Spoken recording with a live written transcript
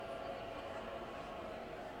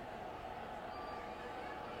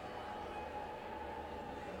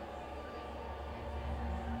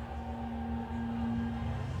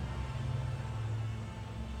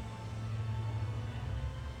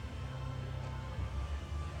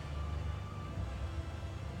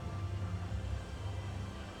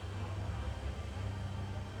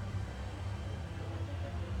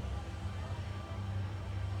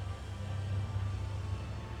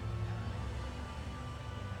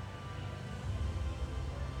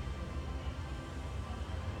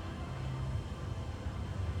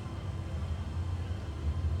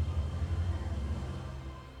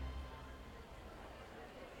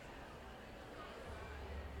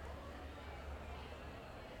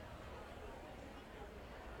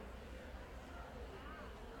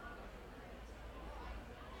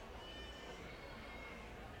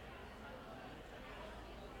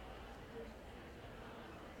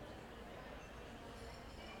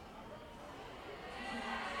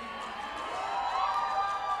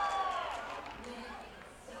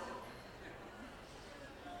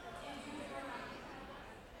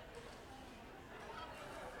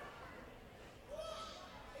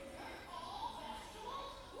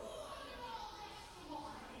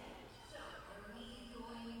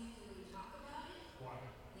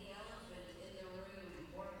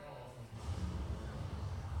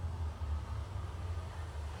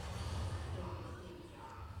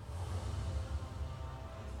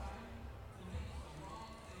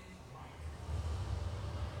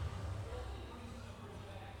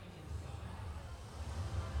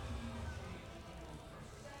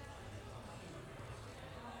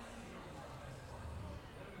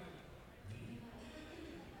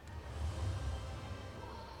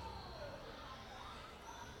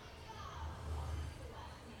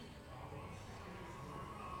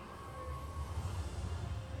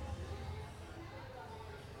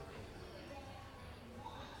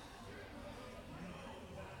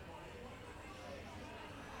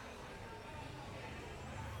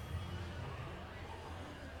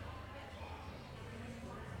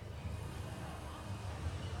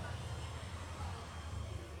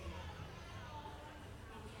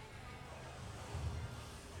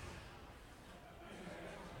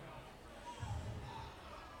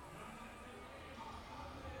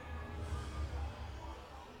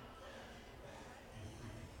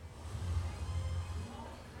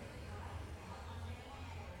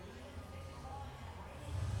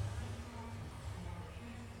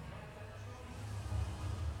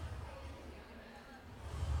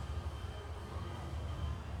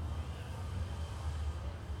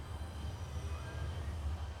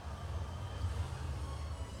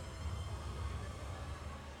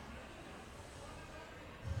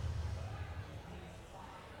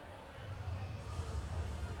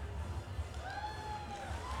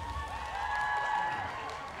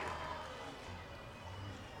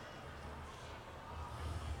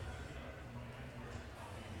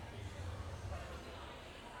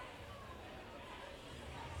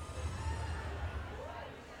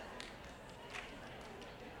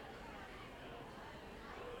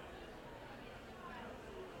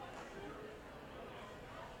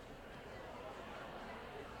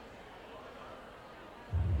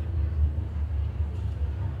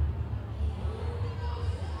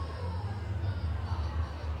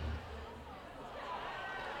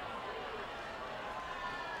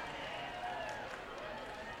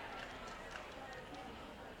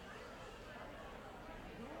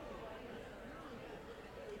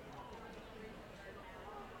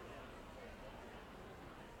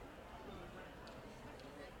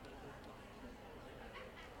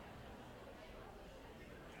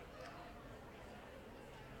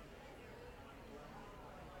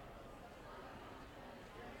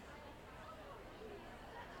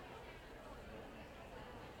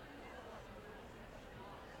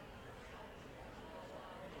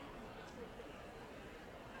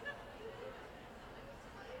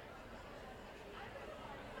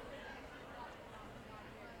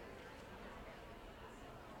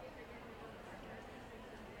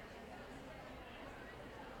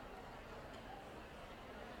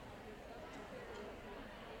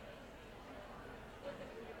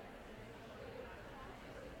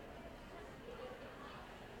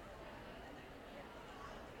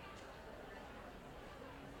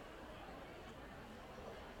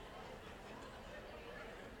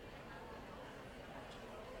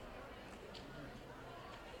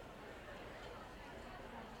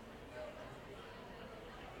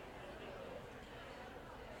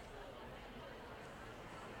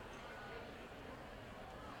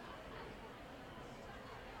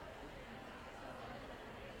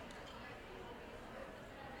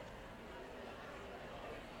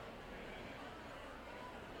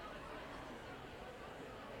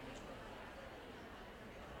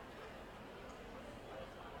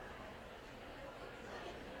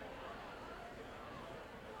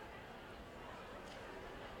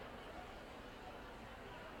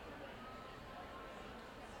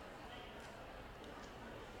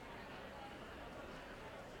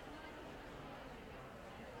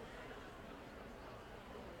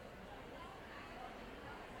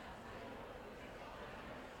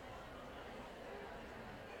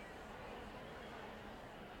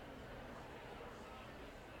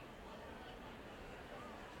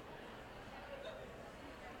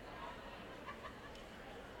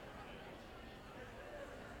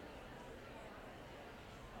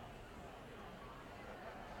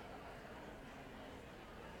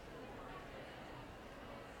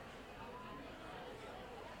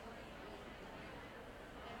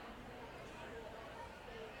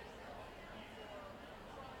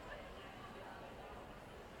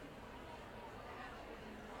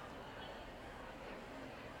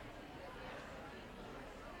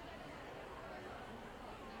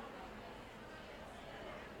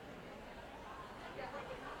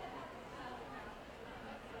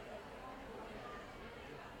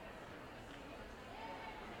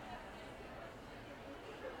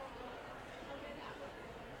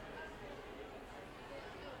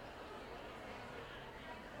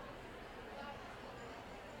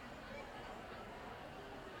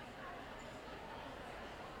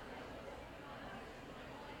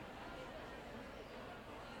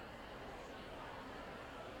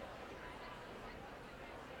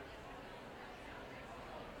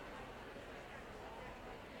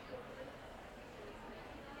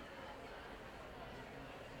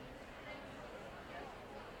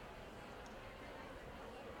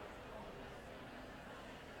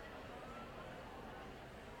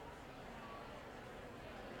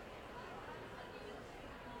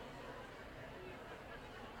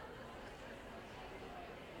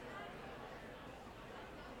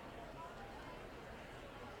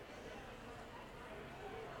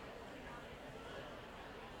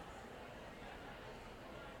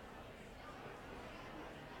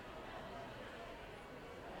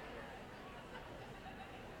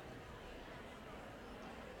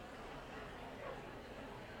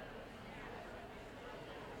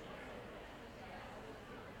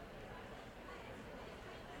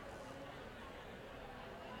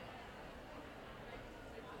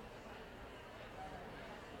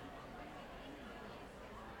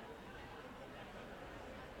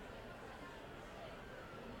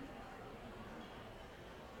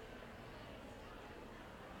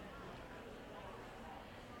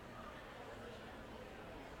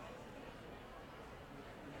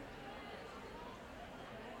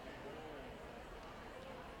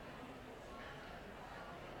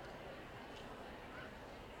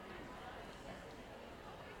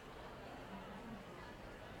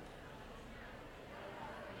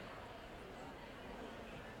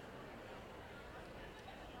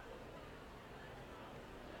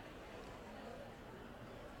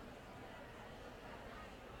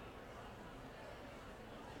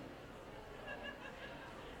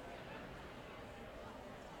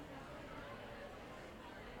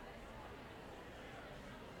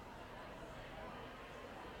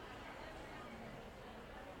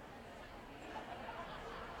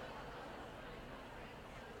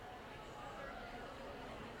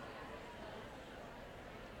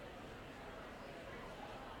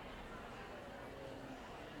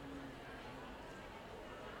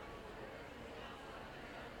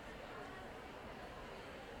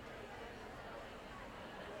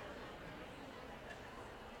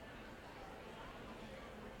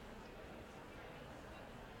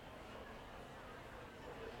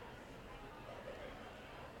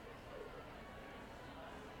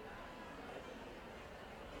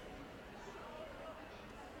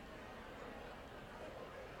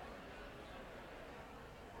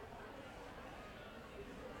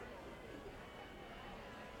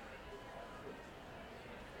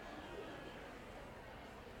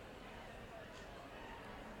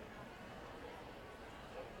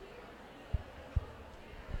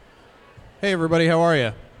Hey everybody, how are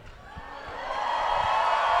you?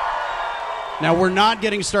 Now we're not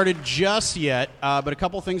getting started just yet, but a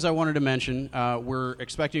couple things I wanted to mention. We're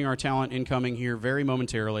expecting our talent incoming here very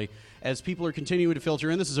momentarily. As people are continuing to filter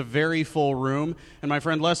in, this is a very full room. And my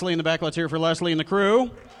friend Leslie in the back, let's hear for Leslie and the crew.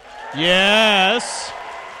 Yes.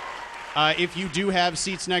 If you do have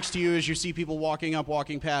seats next to you, as you see people walking up,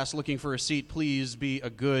 walking past, looking for a seat, please be a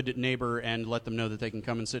good neighbor and let them know that they can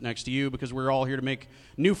come and sit next to you, because we're all here to make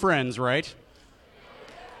new friends, right?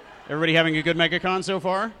 Everybody having a good MegaCon so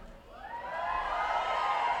far?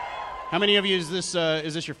 How many of you is this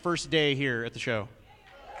your first day here at the show?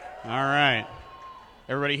 All right.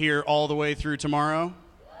 Everybody here all the way through tomorrow?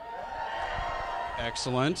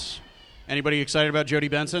 Excellent. Anybody excited about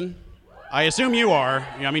Jodie Benson? I assume you are.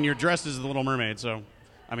 I mean, you're dressed as the Little Mermaid, so,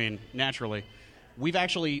 I mean, naturally. We've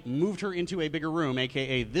actually moved her into a bigger room,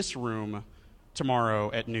 a.k.a. this room, tomorrow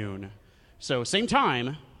at noon. So same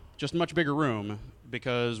time, just much bigger room,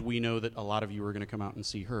 because we know that a lot of you are going to come out and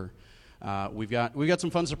see her. We've got some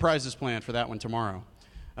fun surprises planned for that one tomorrow.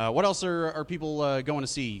 What else are people going to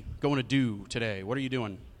see, going to do today? What are you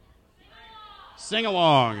doing? Sing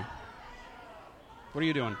along. What are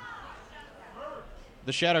you doing?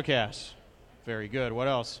 The Shadowcast. Very good. What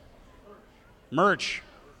else? Merch.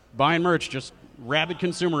 Buying merch. Just rabid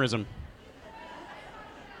consumerism.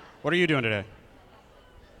 What are you doing today?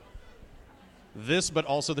 This, but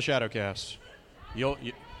also the Shadowcast.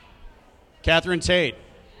 Catherine Tate.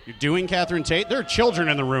 You're doing Catherine Tate? There are children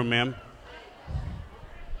in the room, ma'am.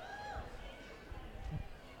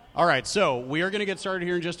 All right, so we are going to get started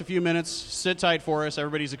here in just a few minutes. Sit tight for us.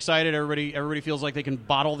 Everybody's excited. Everybody feels like they can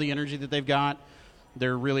bottle the energy that they've got.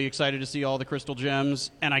 They're really excited to see all the crystal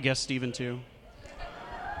gems, and I guess Steven too.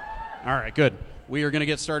 All right, good. We are going to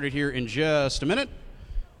get started here in just a minute,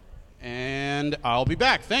 and I'll be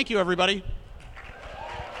back. Thank you, everybody.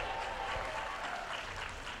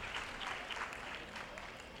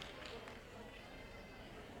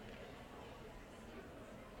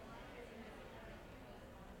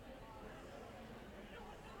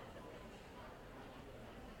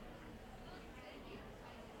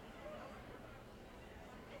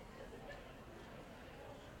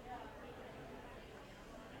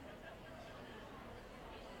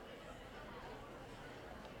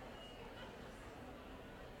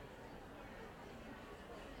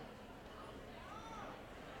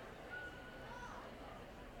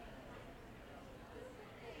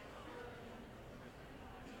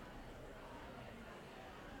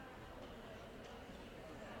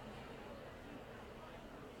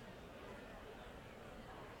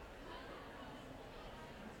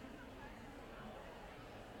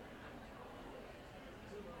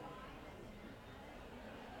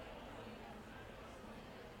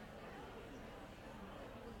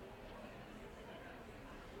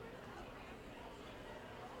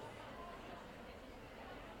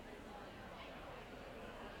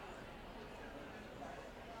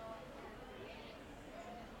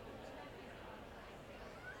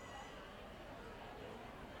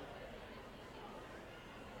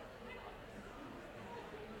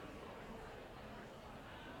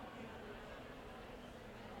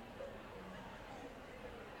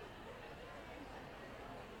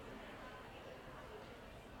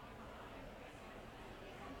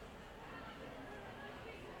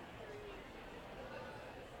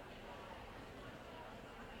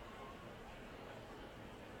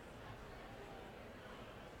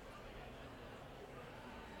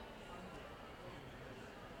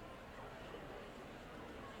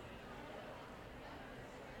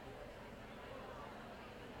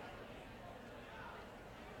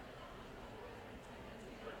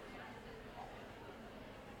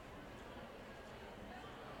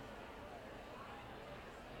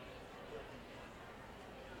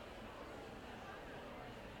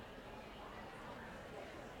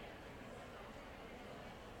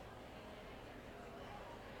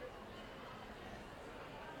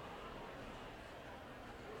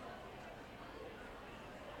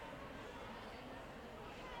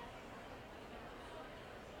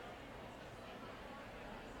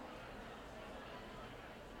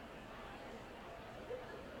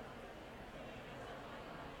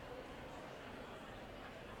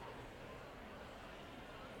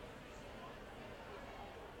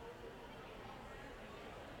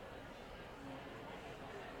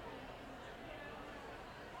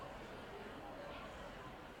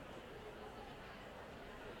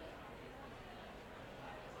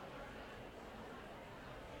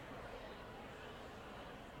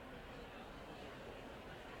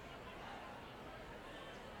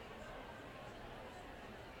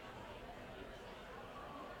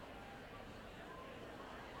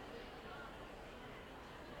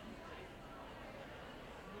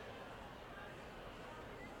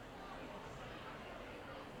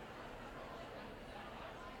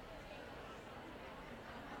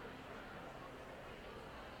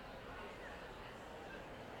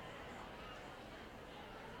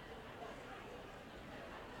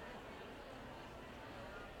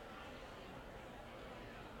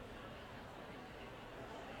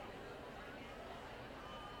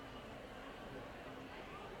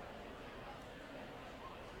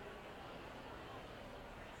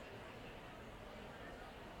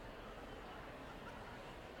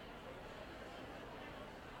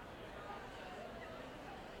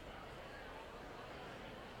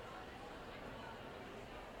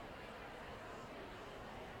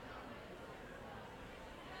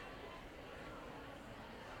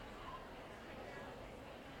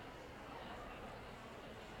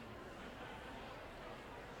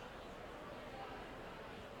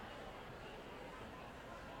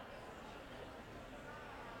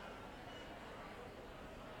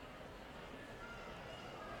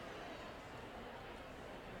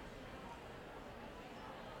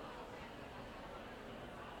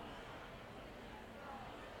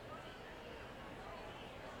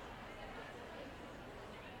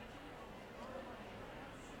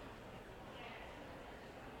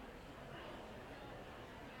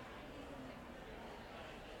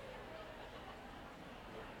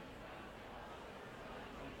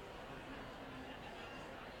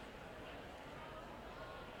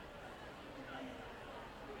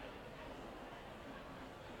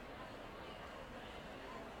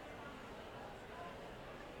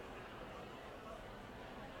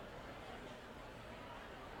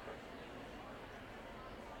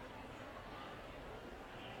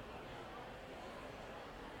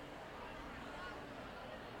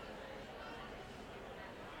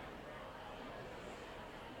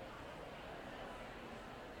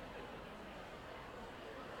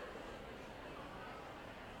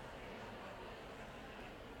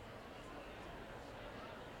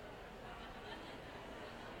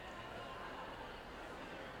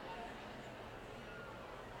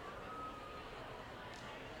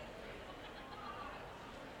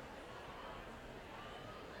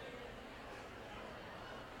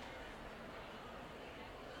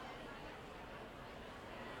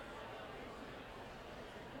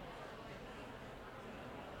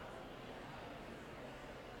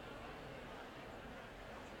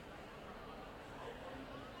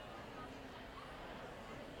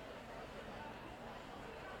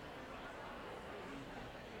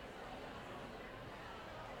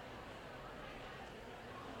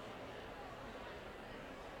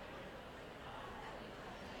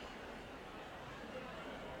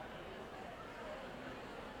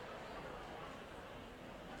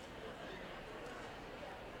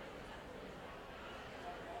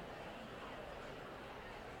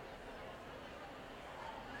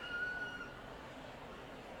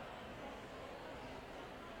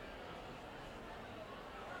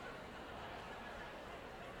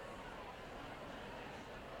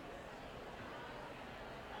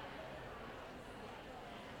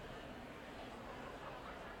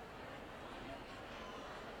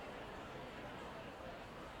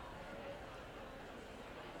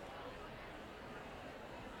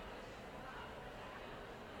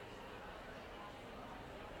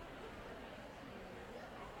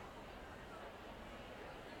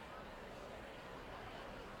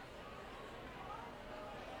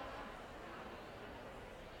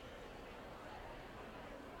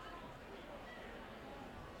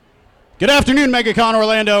 Good afternoon, MegaCon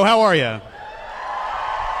Orlando. How are you?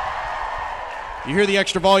 You hear the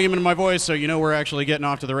extra volume in my voice, so you know we're actually getting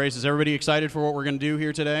off to the races. Everybody excited for what we're going to do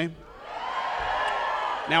here today?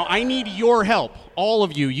 Now, I need your help, all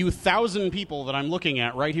of you, you 1,000 people that I'm looking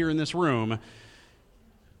at right here in this room.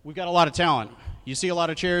 We've got a lot of talent. You see a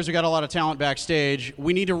lot of chairs. We've got a lot of talent backstage.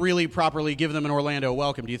 We need to really properly give them an Orlando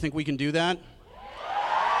welcome. Do you think we can do that?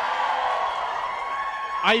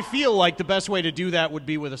 I feel like the best way to do that would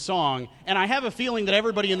be with a song, and I have a feeling that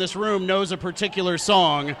everybody in this room knows a particular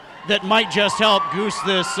song that might just help goose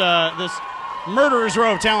this murderer's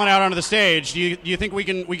row of talent out onto the stage. Do you think we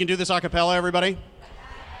can do this a cappella, everybody?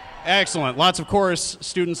 Excellent. Lots of chorus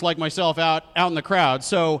students like myself out in the crowd.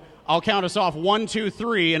 So I'll count us off 1, 2,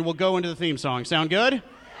 3, and we'll go into the theme song. Sound good?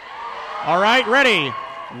 All right, ready?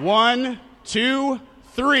 1, 2,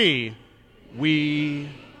 3. We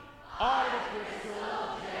are the crystal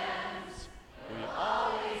gems. We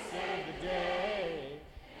always save the day.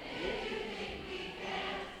 And if you think we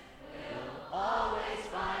can't, we'll always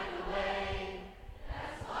find a way.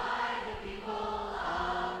 That's why the people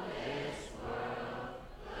of this world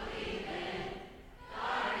believe in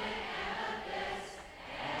garnet, amethyst,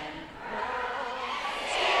 and pearl.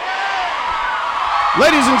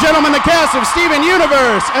 Ladies and gentlemen, the cast of Steven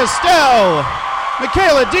Universe: Estelle,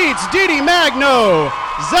 Michaela Dietz, Didi Magno,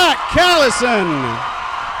 Zach Callison.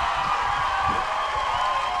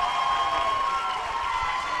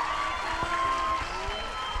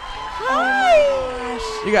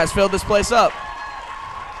 Hi! You guys filled this place up.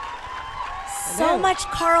 So much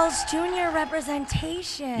Carl's Jr.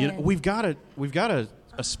 representation. You know, we've got a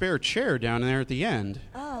spare chair down there at the end.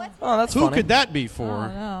 Oh, that's Who funny. could that be for? Oh,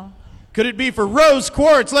 no. Could it be for Rose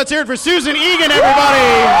Quartz? Let's hear it for Susan Egan, everybody.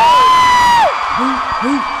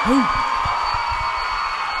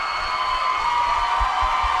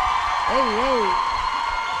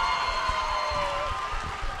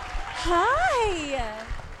 Hi.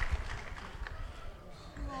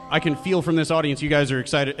 I can feel from this audience you guys are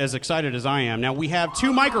excited as I am. Now, we have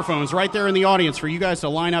 2 microphones right there in the audience for you guys to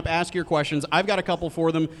line up, ask your questions. I've got a couple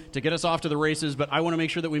for them to get us off to the races, but I want to make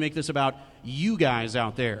sure that we make this about you guys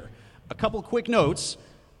out there. A couple quick notes.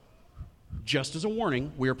 Just as a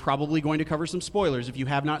warning, we are probably going to cover some spoilers if you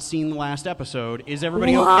have not seen the last episode. Is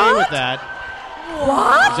everybody okay with that?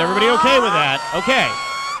 What? Is everybody okay with that?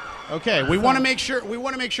 Okay. We want to make sure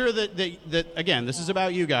that again, this is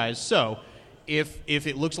about you guys. So, if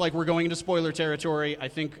it looks like we're going into spoiler territory, I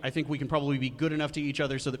think we can probably be good enough to each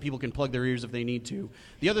other so that people can plug their ears if they need to.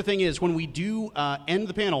 The other thing is, when we do end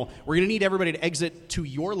the panel, we're going to need everybody to exit to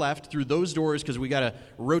your left through those doors because we got to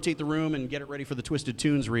rotate the room and get it ready for the Twisted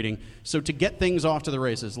Tunes reading. So to get things off to the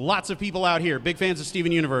races, lots of people out here, big fans of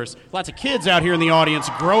Steven Universe, lots of kids out here in the audience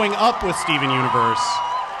growing up with Steven Universe.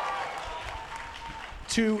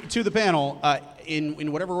 To the panel,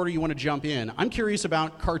 in whatever order you want to jump in, I'm curious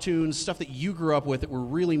about cartoons, stuff that you grew up with that were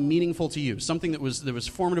really meaningful to you, something that was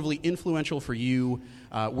formatively influential for you.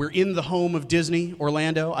 We're in the home of Disney,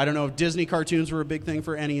 Orlando. I don't know if Disney cartoons were a big thing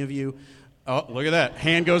for any of you. Oh, look at that.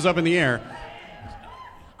 Hand goes up in the air.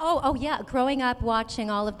 Oh yeah. Growing up watching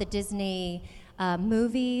all of the Disney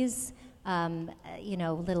movies,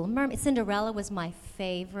 Little Mermaid. Cinderella was my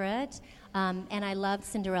favorite, and I loved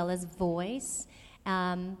Cinderella's voice.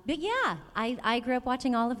 But yeah, I grew up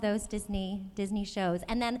watching all of those Disney shows.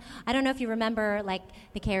 And then, I don't know if you remember, like,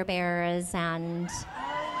 the Care Bears and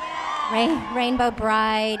Rainbow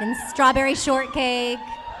Bride and Strawberry Shortcake,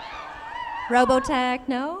 Robotech,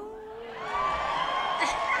 no?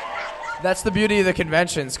 That's the beauty of the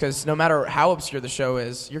conventions, because no matter how obscure the show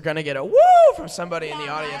is, you're going to get a woo from somebody in the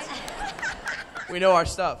audience. We know our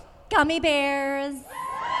stuff. Gummy Bears.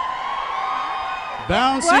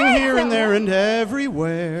 Bouncing What? here and there and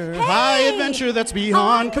everywhere. High adventure that's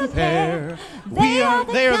beyond compare. They are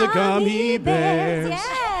the gummy bears.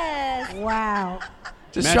 Yes. Wow.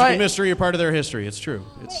 Just Magic try and mystery are part of their history. It's true.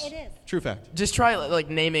 It's It is. true fact. Just try like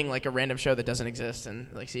naming like a random show that doesn't exist and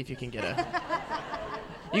like see if you can get a.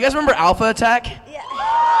 You guys remember Alpha Attack?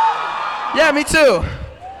 Yeah, me too.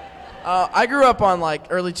 I grew up on like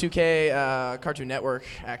early 2K Cartoon Network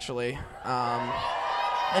actually.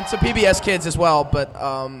 And some PBS Kids as well, but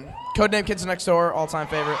Codename Kids Next Door, all-time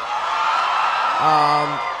favorite.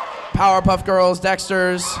 Powerpuff Girls,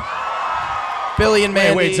 Dexter's, Billy and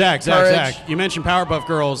Mandy. Wait, Zach. Courage. You mentioned Powerpuff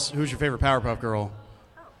Girls. Who's your favorite Powerpuff Girl?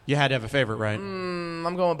 You had to have a favorite, right?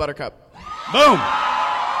 I'm going with Buttercup. Boom!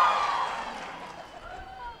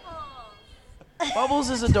 Bubbles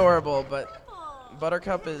is adorable, but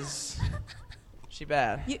Buttercup is... she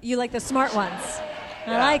bad. You like the smart ones.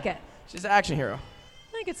 I Yeah. like it. She's an action hero.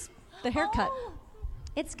 I think it's the haircut.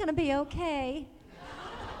 It's gonna be okay.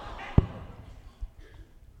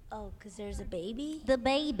 Oh, because there's a baby? The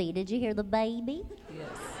baby. Did you hear the baby?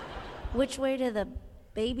 Yes. Which way to the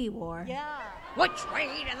baby war? Yeah. Which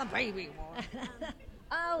way to the baby war?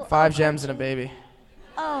 Oh. 5 gems and a baby.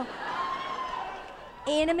 Oh.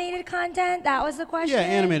 Animated content? That was the question? Yeah,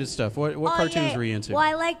 animated stuff. What cartoons were you into? Well,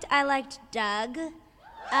 I liked Doug.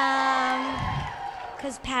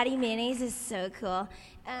 Because Patty Mayonnaise is so cool.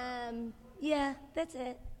 Yeah, that's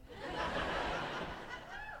it.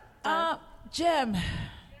 Jim.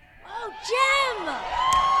 Oh, Jim!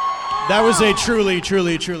 That was a truly,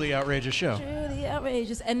 truly, truly outrageous show. Truly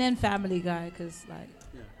outrageous. And then Family Guy, because, like,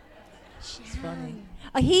 it's funny.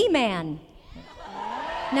 A He-Man.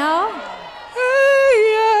 No?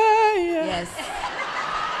 Yes.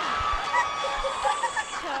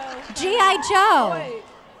 G.I. Joe.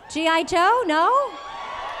 G.I. Joe? No?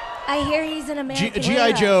 I hear he's an American G.I.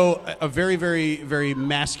 hero. Joe, a very, very, very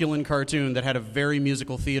masculine cartoon that had a very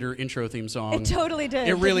musical theater intro theme song. It totally did.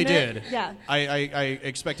 It really didn't did. it? Yeah. I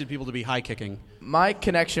expected people to be high kicking. My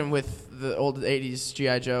connection with the old 80s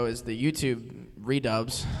G.I. Joe is the YouTube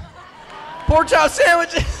redubs. Pork chop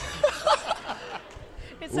sandwiches!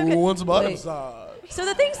 It's so good. What's about Wait. So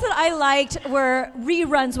the things that I liked were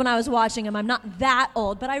reruns when I was watching them. I'm not that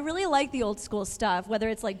old, but I really like the old school stuff, whether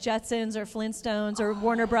it's like Jetsons or Flintstones or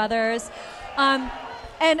Warner Brothers. And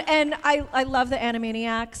I love the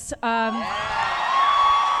Animaniacs.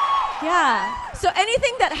 Yeah. So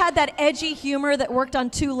anything that had that edgy humor that worked on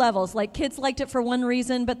 2 levels, like kids liked it for one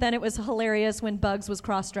reason, but then it was hilarious when Bugs was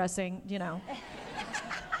cross-dressing, you know.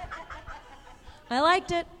 I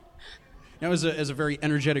liked it. Now, as a very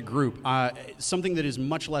energetic group, something that is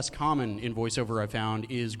much less common in voiceover, I found,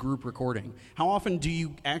 is group recording. How often do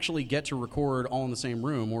you actually get to record all in the same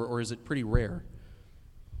room, or is it pretty rare?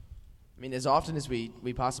 I mean, as often as we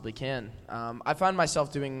possibly can. I find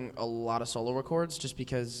myself doing a lot of solo records just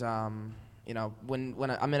because, you know, when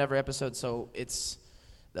I'm in every episode, so it's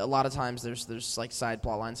a lot of times there's like side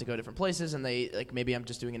plot lines that go different places, and they like maybe I'm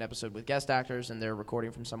just doing an episode with guest actors and they're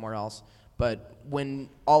recording from somewhere else. But when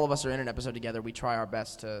all of us are in an episode together, we try our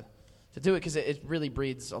best to do it because it really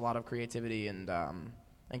breeds a lot of creativity and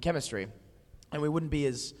chemistry, and we wouldn't be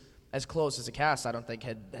as close as a cast, I don't think,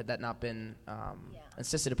 had that not been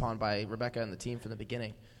insisted upon by Rebecca and the team from the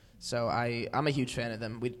beginning. So I'm a huge fan of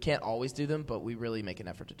them. We can't always do them, but we really make an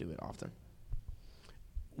effort to do it often.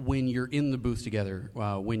 When you're in the booth together,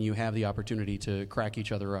 when you have the opportunity to crack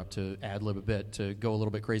each other up, to ad-lib a bit, to go a little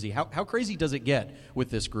bit crazy, how crazy does it get with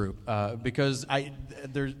this group? Because I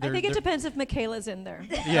think it depends if Michaela's in there.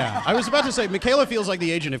 Yeah, I was about to say, Michaela feels like the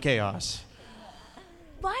agent of chaos.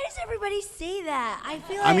 Why does everybody say that? I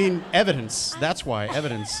feel like... I mean, evidence. That's why.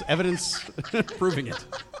 Evidence proving it.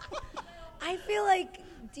 I feel like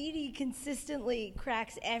Dee Dee consistently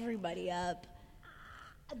cracks everybody up.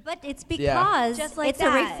 But it's because Just like it's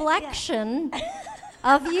that. a reflection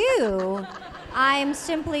of you. I'm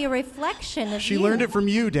simply a reflection of you. She learned it from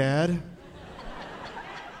you, Dad.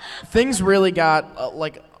 Things really got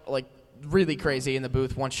like really crazy in the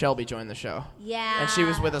booth once Shelby joined the show. Yeah. And she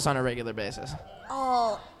was with us on a regular basis.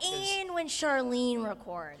 Oh, and when Charlene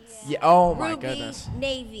records. Yeah. Oh my Ruby, goodness.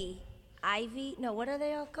 Navy, Ivy. No, what are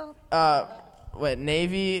they all called?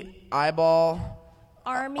 Navy, Eyeball,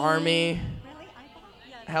 Army.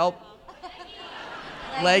 Help.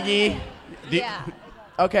 Leggy. Yeah.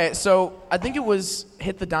 Okay, so I think it was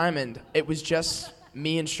Hit the Diamond. It was just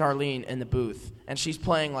me and Charlene in the booth, and she's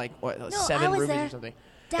playing like No, 7 I was rubies there. or something.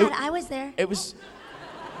 Dad, I was there. It was.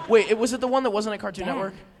 Wait, was it the one that wasn't at Cartoon Dad.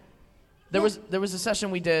 Network? There was a session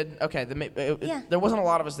we did. Okay, Yeah. there wasn't a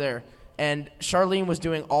lot of us there, and Charlene was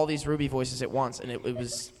doing all these Ruby voices at once, and it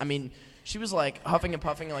was. I mean, she was like huffing and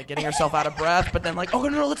puffing, and like getting herself out of breath, but then like, oh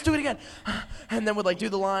no, let's do it again, and then would like do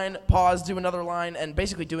the line, pause, do another line, and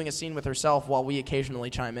basically doing a scene with herself while we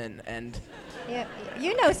occasionally chime in. And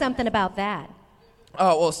You know something about that.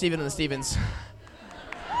 oh well, Steven and the Stevens.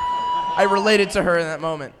 I related to her in that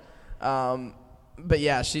moment. But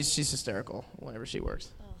yeah, she's hysterical whenever she works.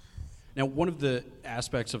 Now, one of the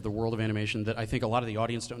aspects of the world of animation that I think a lot of the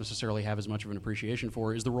audience don't necessarily have as much of an appreciation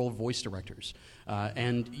for is the role of voice directors.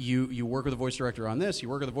 And you work with a voice director on this, you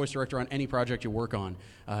work with a voice director on any project you work on.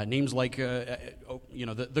 Names like,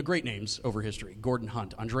 the great names over history, Gordon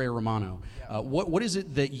Hunt, Andrea Romano. What is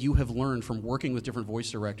it that you have learned from working with different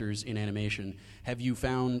voice directors in animation? Have you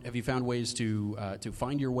found ways to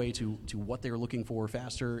find your way to what they're looking for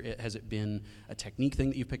faster? Has it been a technique thing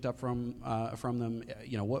that you've picked up from them?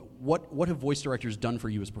 What have voice directors done for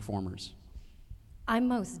you as performers? I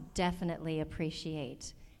most definitely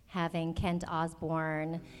appreciate having Kent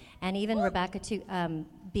Osborne, and even Rebecca too,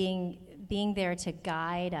 being there to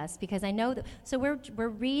guide us, because I know that. So we're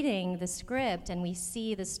reading the script and we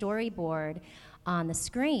see the storyboard on the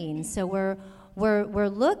screen. So we're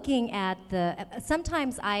looking at the.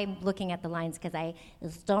 Sometimes I'm looking at the lines because I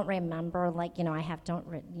just don't remember,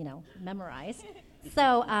 memorize.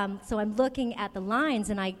 So I'm looking at the lines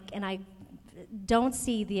and I don't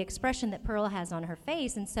see the expression that Pearl has on her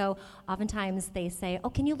face, and so oftentimes they say, "Oh,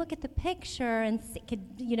 can you look at the picture and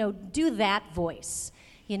do that voice?"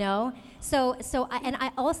 I'll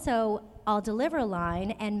deliver a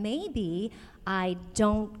line, and maybe I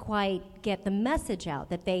don't quite get the message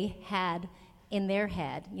out that they had in their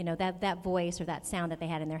head, that voice or that sound that they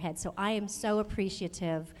had in their head. So I am so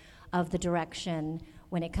appreciative of the direction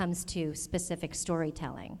when it comes to specific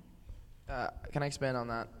storytelling. Can I expand on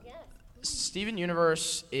that? Yes. Steven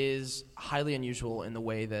Universe is highly unusual in the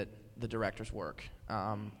way that the directors work.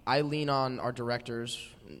 I lean on our directors,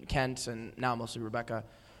 Kent and now mostly Rebecca,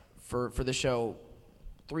 for the show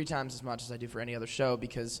 3 times as much as I do for any other show,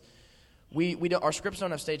 because our scripts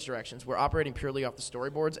don't have stage directions. We're operating purely off the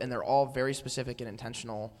storyboards, and they're all very specific and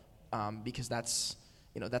intentional, because that's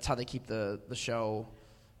how they keep the show's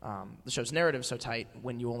narrative so tight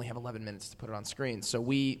when you only have 11 minutes to put it on screen. So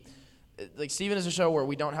Steven is a show where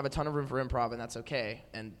we don't have a ton of room for improv, and that's okay.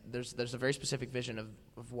 And there's a very specific vision of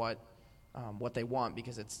what they want,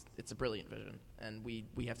 because it's a brilliant vision, and we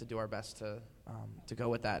have to do our best to go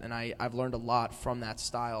with that. And I've learned a lot from that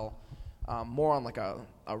style, more on like a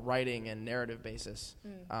writing and narrative basis,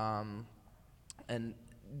 and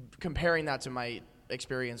comparing that to my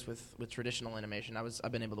experience with traditional animation.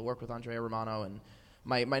 I've been able to work with Andrea Romano, and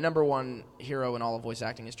my number one hero in all of voice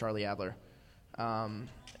acting is Charlie Adler.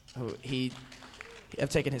 I've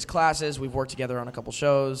taken his classes. We've worked together on a couple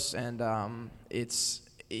shows, and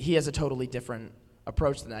he has a totally different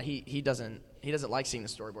approach than that. He doesn't like seeing the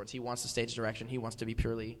storyboards. He wants the stage direction. He wants to be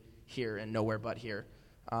purely here and nowhere but here.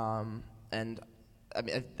 And I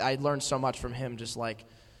mean, I learned so much from him, just like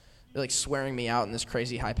swearing me out in this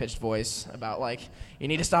crazy high-pitched voice about you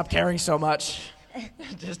need to stop caring so much.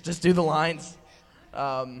 just do the lines.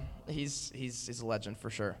 He's a legend for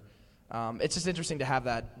sure. It's just interesting to have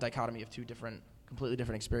that dichotomy of 2 completely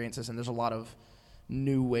different experiences, and there's a lot of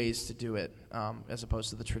new ways to do it, as opposed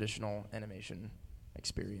to the traditional animation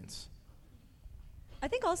experience. I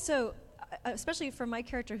think also, especially for my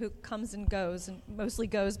character who comes and goes, and mostly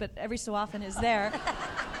goes, but every so often is there,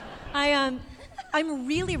 I'm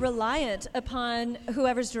really reliant upon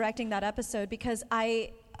whoever's directing that episode, because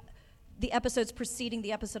the episodes preceding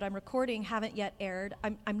the episode I'm recording haven't yet aired.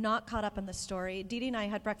 I'm not caught up on the story. Dee Dee and I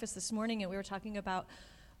had breakfast this morning, and we were talking about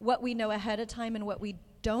what we know ahead of time and what we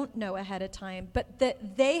don't know ahead of time, but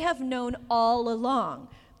that they have known all along.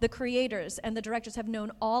 The creators and the directors have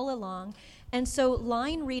known all along. And so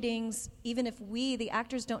line readings, even if we, the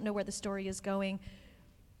actors, don't know where the story is going,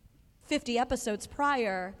 50 episodes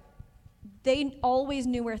prior, they always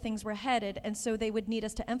knew where things were headed, and so they would need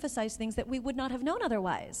us to emphasize things that we would not have known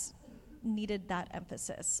otherwise. Needed that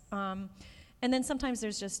emphasis. And then sometimes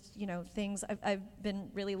there's just, things. I've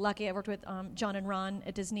been really lucky. I worked with John and Ron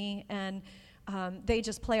at Disney, and they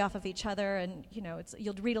just play off of each other. And,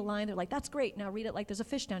 you'll read a line, they're like, "That's great, now read it like there's a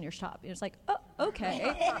fish down your top." And it's like, "Oh,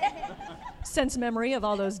 okay." Sense memory of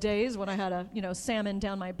all those days when I had a, salmon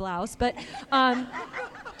down my blouse. But,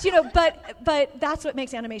 but that's what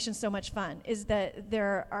makes animation so much fun, is that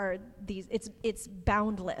there are these, it's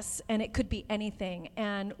boundless, and it could be anything.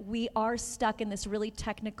 And we are stuck in this really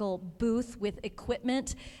technical booth with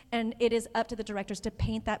equipment, and it is up to the directors to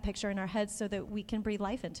paint that picture in our heads so that we can breathe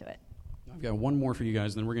life into it. I've got one more for you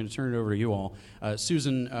guys, then we're going to turn it over to you all.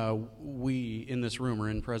 Susan, we in this room are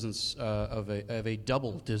in presence of a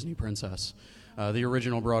double Disney princess, the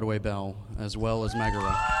original Broadway Belle, as well as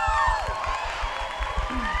Megara.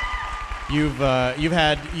 You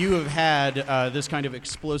have had this kind of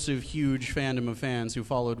explosive, huge fandom of fans who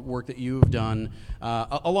followed work that you've done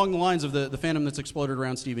along the lines of the fandom that's exploded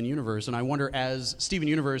around Steven Universe. And I wonder, as Steven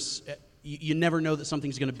Universe, you never know that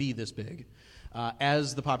something's going to be this big.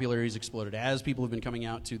 As the popularity has exploded, as people have been coming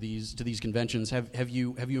out to these conventions, have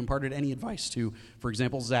you imparted any advice to, for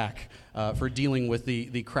example, Zach, for dealing with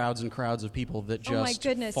the crowds and crowds of people that just oh my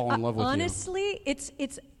goodness. fall in love with Honestly, you? it's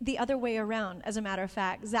the other way around, as a matter of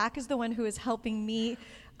fact. Zach is the one who is helping me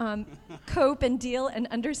cope and deal and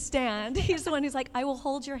understand. He's the one who's like, "I will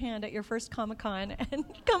hold your hand at your first Comic-Con and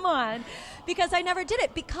come on," because I never did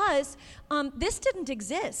it, because this didn't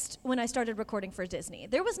exist when I started recording for Disney.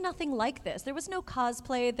 There was nothing like this. There was no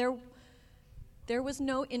cosplay. There was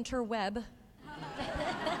no interweb.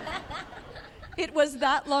 It was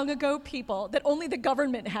that long ago, people, that only the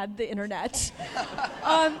government had the internet.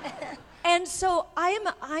 And so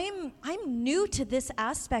I'm new to this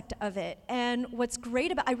aspect of it, and what's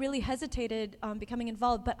great about I really hesitated becoming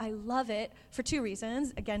involved, but I love it for two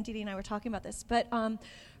reasons. Again, Dee Dee and I were talking about this, but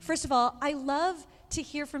first of all, I love to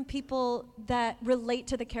hear from people that relate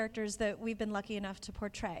to the characters that we've been lucky enough to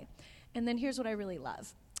portray. And then here's what I really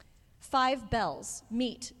love: 5 bells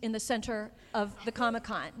meet in the center of the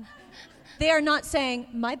Comic-Con. They are not saying,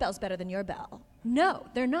 my bell's better than your bell. No,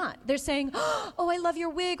 they're not. They're saying, oh, I love your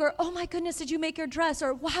wig, or oh my goodness, did you make your dress,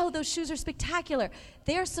 or wow, those shoes are spectacular.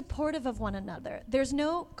 They are supportive of one another. There's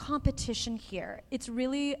no competition here. It's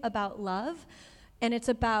really about love, and it's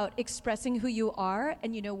about expressing who you are.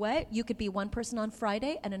 And you know what? You could be one person on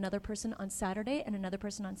Friday, and another person on Saturday, and another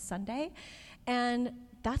person on Sunday. And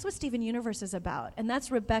that's what Steven Universe is about, and that's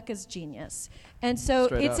Rebecca's genius. And so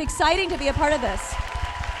it's exciting to be a part of this.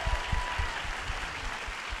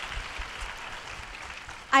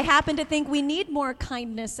 I happen to think we need more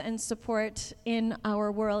kindness and support in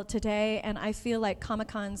our world today, and I feel like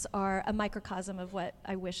Comic-Cons are a microcosm of what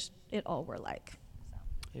I wish it all were like.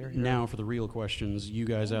 Now for the real questions, you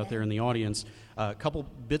guys out there in the audience, a couple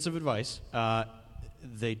bits of advice.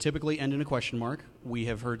 They typically end in a question mark. We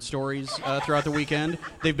have heard stories throughout the weekend.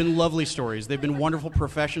 They've been lovely stories. They've been wonderful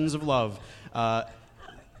professions of love.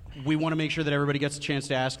 We want to make sure that everybody gets a chance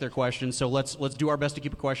to ask their questions, so let's do our best to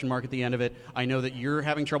keep a question mark at the end of it. I know that you're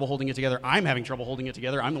having trouble holding it together. I'm having trouble holding it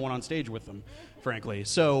together. I'm the one on stage with them, frankly.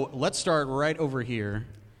 So let's start right over here.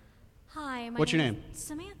 Hi, What's your name?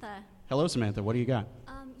 Samantha. Hello, Samantha. What do you got?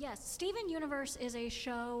 Yes, Steven Universe is a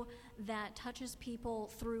show that touches people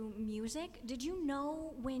through music. Did you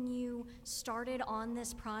know when you started on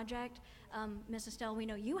this project, Miss Estelle, we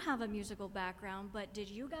know you have a musical background, but did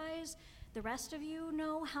you guys, the rest of you,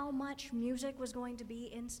 know how much music was going to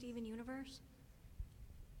be in Steven Universe?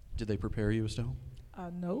 Did they prepare you, Estelle?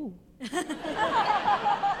 No.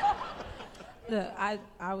 Look,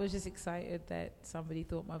 I was just excited that somebody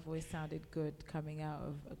thought my voice sounded good coming out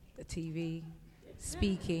of a TV,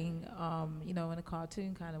 speaking, in a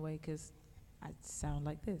cartoon kind of way, because I sound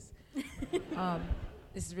like this.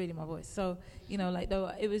 This is really my voice. So,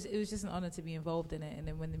 though it was just an honor to be involved in it. And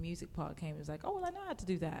then when the music part came, it was like, oh, well, I know how to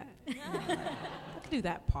do that. I can do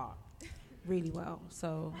that part really well.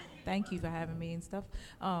 So thank you for having me and stuff.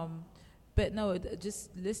 But no,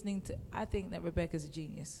 just listening to, I think that Rebecca's a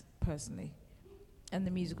genius, personally. And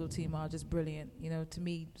the musical team are just brilliant. To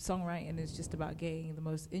me, songwriting is just about getting the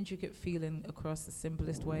most intricate feeling across the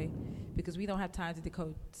simplest way, because we don't have time to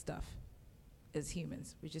decode stuff as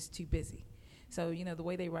humans. We're just too busy. So, the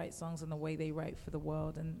way they write songs and the way they write for the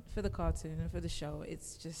world and for the cartoon and for the show,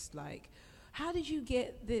 it's just like, how did you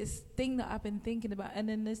get this thing that I've been thinking about? And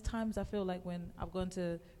then there's times I feel like when I've gone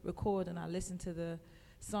to record and I listen to the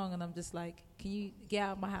song and I'm just like, can you get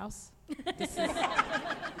out of my house? This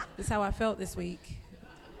is how I felt this week.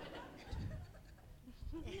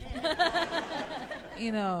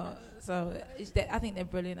 So I think they're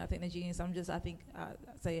brilliant. I think they're genius. And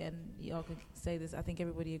y'all can say this, I think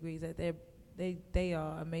everybody agrees that they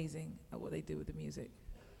are amazing at what they do with the music.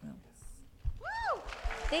 Yeah. Woo!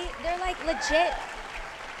 They're like legit.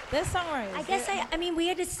 They're songwriters. I guess we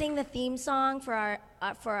had to sing the theme song for our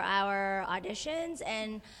auditions,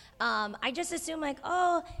 and I just assumed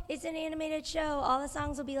it's an animated show. All the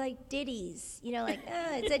songs will be like ditties,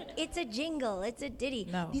 it's a jingle, it's a ditty.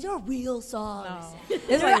 No. These are real songs. No.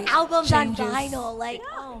 These are albums on vinyl.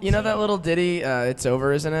 That little ditty, It's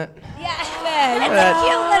Over, isn't it? Yeah, it's a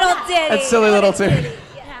cute little ditty. That's silly little tune.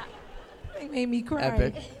 Yeah. It made me cry.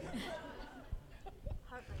 Epic.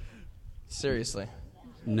 Seriously.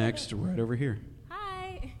 Next, right over here.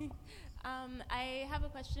 Hi. I have a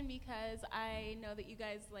question because I know that you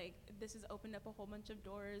guys, this has opened up a whole bunch of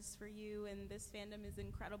doors for you, and this fandom is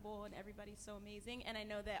incredible, and everybody's so amazing, and I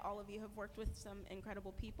know that all of you have worked with some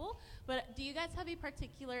incredible people, but do you guys have a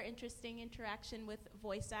particular interesting interaction with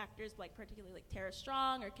voice actors, particularly like Tara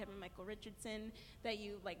Strong or Kevin Michael Richardson, that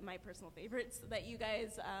you, my personal favorites, that you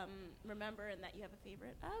guys remember and that you have a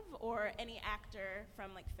favorite of, or any actor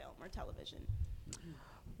from, film or television?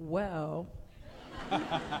 Well,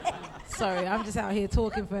 sorry, I'm just out here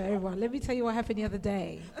talking for everyone. Let me tell you what happened the other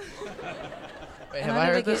day. Wait, and have I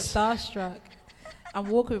heard get this? starstruck. I'm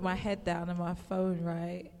walking with my head down on my phone,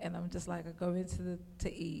 right? And I'm just I go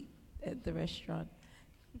to eat at the restaurant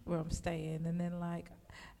where I'm staying, and then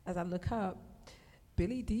as I look up,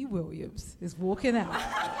 Billy D. Williams is walking out.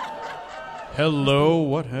 Hello,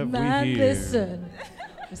 what have Man, we here? listen,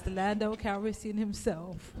 Mr. Lando Calrissian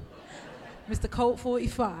himself, Mr. Colt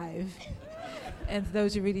 45. And for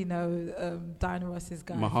those who really know, Diana Ross's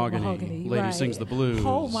guy from Mahogany. Lady right. sings the blues.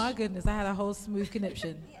 Oh my goodness, I had a whole smooth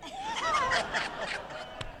conniption.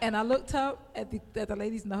 And I looked up at the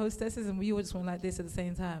ladies and the hostesses, and we all just went like this at the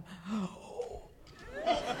same time.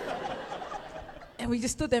 And we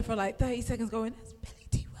just stood there for like 30 seconds going, that's Billy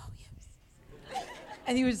D. Williams.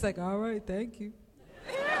 And he was just like, all right, thank you.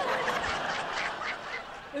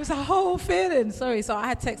 It was a whole feeling. Sorry, so I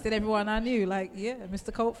had texted everyone I knew, like, yeah,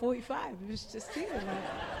 Mr. Colt 45. It was just here, like,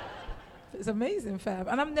 it's amazing, fam.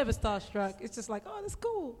 And I'm never starstruck. It's just like, oh, that's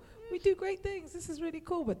cool. We do great things. This is really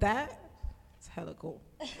cool. But it's hella cool.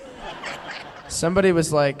 Somebody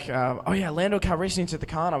was like, oh yeah, Lando Calrissian's at the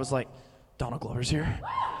con. I was like, Donald Glover's here.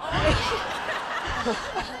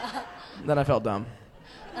 Then I felt dumb.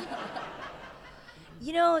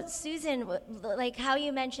 You know, Susan, like how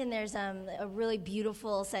you mentioned there's a really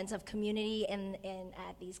beautiful sense of community in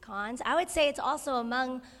at these cons. I would say it's also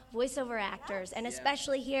among voiceover actors, and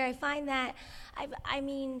especially here. I find that, I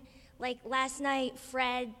mean, like last night,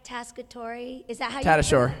 Fred Tascatore, is that how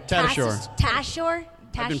Tadashore. Tashore?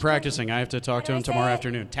 I've been practicing. I have to talk to him tomorrow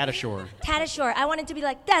afternoon. Tadashore. Tadashore. I wanted to be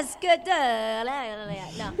like, that's good.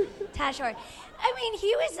 No, Tashore. I mean,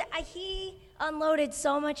 he unloaded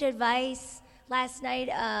so much advice last night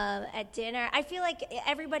at dinner. I feel like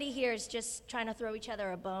everybody here is just trying to throw each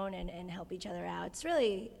other a bone and help each other out. It's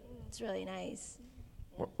really nice.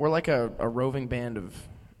 We're like a roving band of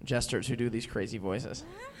jesters who do these crazy voices.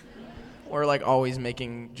 We're like always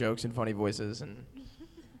making jokes and funny voices, and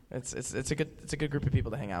it's a good group of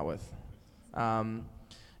people to hang out with.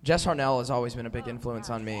 Jess Harnell has always been a big influence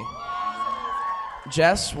on me.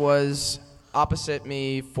 Jess was opposite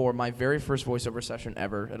me for my very first voiceover session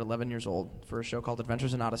ever at 11 years old for a show called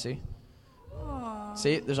Adventures in Odyssey. Aww.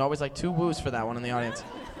 See, there's always like 2 woos for that one in the audience.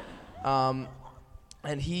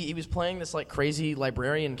 And he was playing this like crazy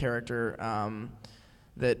librarian character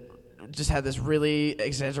that just had this really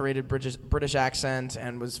exaggerated British accent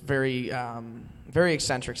and was very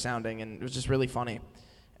eccentric sounding, and it was just really funny.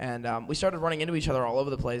 And we started running into each other all over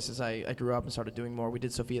the place as I grew up and started doing more. We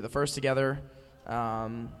did Sophia the First together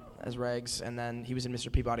as Regs, and then he was in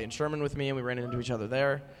Mr. Peabody and Sherman with me, and we ran into each other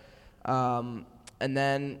there. And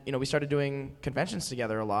then, we started doing conventions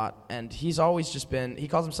together a lot, and he's always just been, he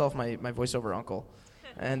calls himself my voiceover uncle.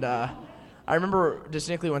 And I remember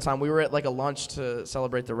distinctly one time, we were at like a lunch to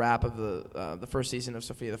celebrate the wrap of the first season of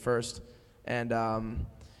Sophia the First, and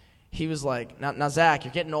he was like, now Zach,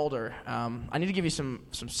 you're getting older. I need to give you some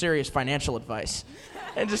serious financial advice.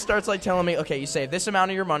 And just starts like telling me, okay, you save this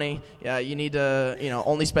amount of your money. Yeah, you need to,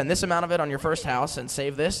 only spend this amount of it on your first house, and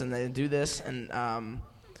save this, and then do this. And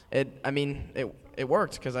it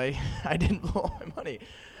worked because I didn't blow all my money.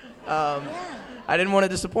 I didn't want to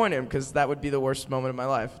disappoint him because that would be the worst moment of my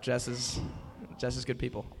life. Jess is good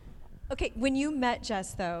people. Okay, when you met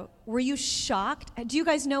Jess, though, were you shocked? Do you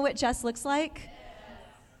guys know what Jess looks like?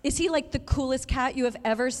 Is he like the coolest cat you have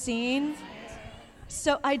ever seen?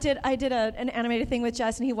 So I did an animated thing with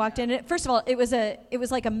Jess, and he walked in. And first of all, it was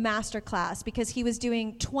like a master class because he was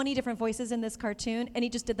doing 20 different voices in this cartoon, and he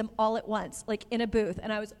just did them all at once, like in a booth.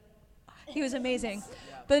 And he was amazing.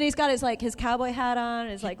 But then he's got his cowboy hat on,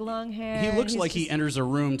 his like long hair. He looks like he enters a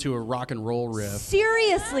room to a rock and roll riff.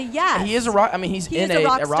 Seriously, yes. He is a rock. I mean, he's in a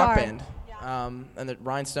rock band. Yeah. And the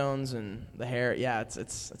rhinestones and the hair. Yeah,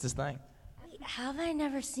 it's his thing. How have I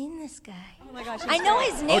never seen this guy? Oh my gosh! I know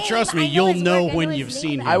his name. Oh, trust me, you'll know when you've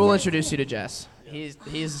seen him. I will introduce you to Jess.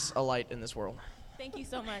 He's a light in this world. Thank you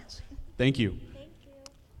so much. Thank you.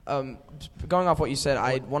 Going off what you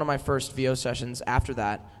said, one of my first VO sessions after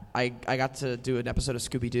that, I got to do an episode of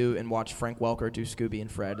Scooby-Doo and watch Frank Welker do Scooby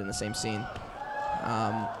and Fred in the same scene.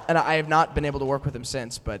 And I have not been able to work with him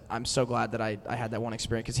since, but I'm so glad that I had that one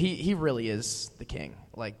experience because he really is the king.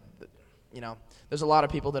 Like, there's a lot of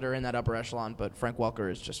people that are in that upper echelon, but Frank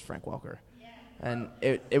Welker is just Frank Welker. Yeah. And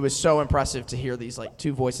it was so impressive to hear these like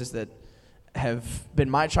 2 voices that have been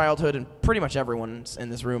my childhood and pretty much everyone's in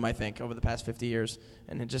this room, I think, over the past 50 years.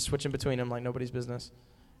 And just switching between them like nobody's business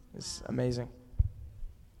is amazing.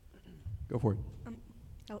 Go for it.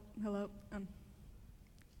 Hello.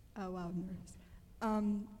 Oh, wow, I'm nervous.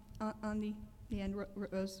 On the end,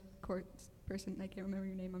 Rose Court person, I can't remember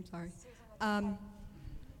your name, I'm sorry.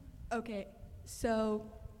 Okay, so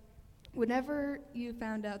whenever you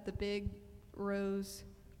found out the big Rose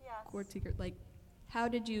Court secret, like, how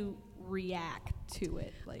did you react to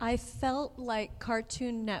it? Like, I felt like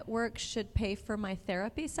Cartoon Network should pay for my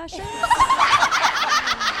therapy sessions.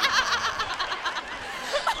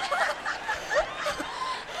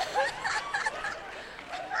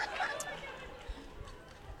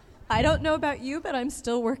 I don't know about you, but I'm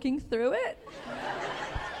still working through it.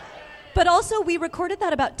 But also, we recorded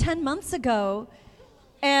that about 10 months ago,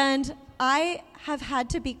 and I have had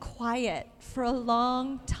to be quiet for a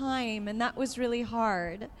long time, and that was really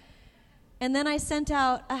hard. And then I sent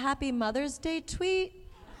out a Happy Mother's Day tweet.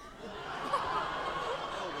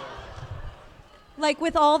 Like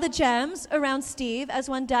with all the gems around Steve, as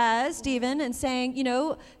one does, Steven, and saying,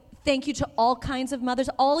 thank you to all kinds of mothers,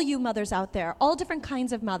 all you mothers out there, all different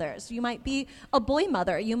kinds of mothers. You might be a boy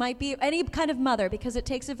mother, you might be any kind of mother, because it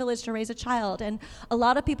takes a village to raise a child. And a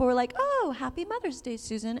lot of people were like, oh, Happy Mother's Day,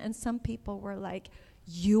 Susan. And some people were like,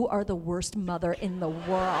 you are the worst mother in the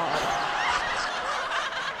world.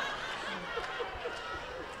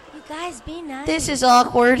 You guys, be nice. This is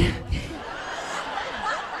awkward.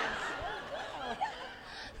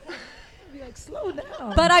 Slow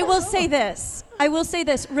down. But I will say this.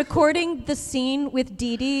 Recording the scene with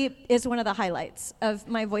Dee Dee is one of the highlights of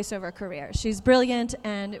my voiceover career. She's brilliant,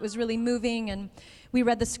 and it was really moving, and we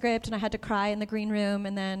read the script, and I had to cry in the green room,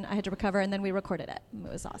 and then I had to recover, and then we recorded it.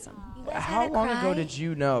 It was awesome. How long ago did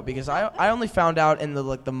you know? Because I only found out in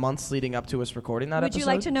the months leading up to us recording that episode. Would you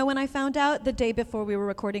like to know when I found out? The day before we were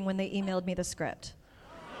recording, when they emailed me the script.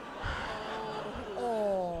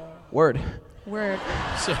 Word.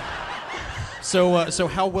 So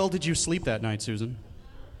how well did you sleep that night, Susan?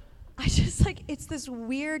 I just it's this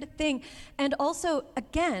weird thing. And also,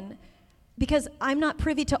 again, because I'm not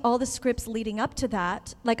privy to all the scripts leading up to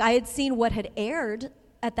that, I had seen what had aired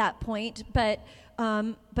at that point, but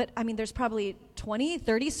I mean, there's probably 20,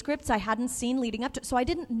 30 scripts I hadn't seen leading up to, so I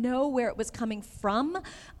didn't know where it was coming from.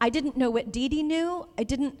 I didn't know what Dee Dee knew. I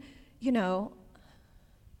didn't,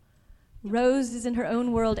 Rose is in her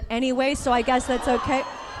own world anyway, so I guess that's okay.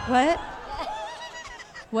 What?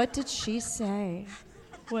 What did she say?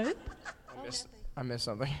 What? I missed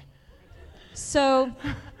something. So.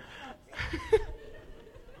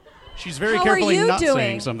 She's very carefully not doing?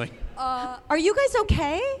 saying something. Are you guys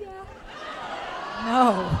okay? Yeah.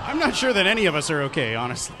 No. I'm not sure that any of us are okay,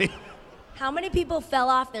 honestly. How many people fell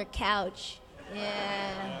off their couch?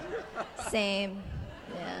 Yeah. Same.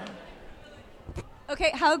 Yeah.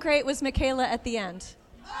 Okay, how great was Michaela at the end?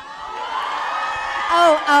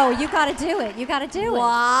 Oh, you gotta do it. You gotta do it.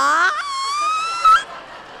 What?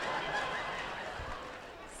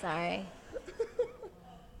 Sorry.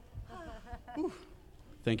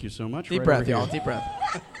 Thank you so much. Deep Right breath, over here. y'all. Deep breath.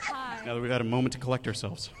 Hi. Now that we've had a moment to collect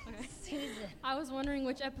ourselves. Okay. I was wondering,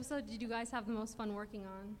 which episode did you guys have the most fun working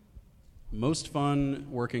on? Most fun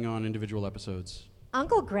working on individual episodes.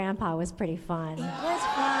 Uncle Grandpa was pretty fun. It was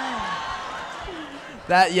fun.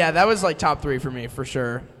 That was top 3 for me, for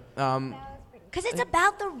sure. Because it's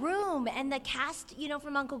about the room, and the cast,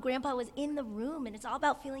 from Uncle Grandpa was in the room, and it's all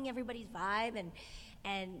about feeling everybody's vibe and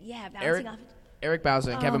bouncing off. Eric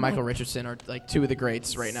Bauza and Kevin Michael Richardson are 2 of the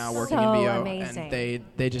greats right now working in So VO, amazing. and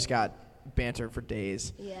they just got banter for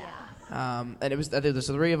days. Yeah. And it was the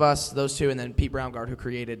 3 of us, those 2, and then Pete Brownguard, who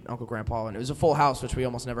created Uncle Grandpa, and it was a full house, which we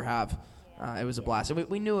almost never have. It was a blast. And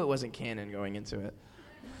we knew it wasn't canon going into it.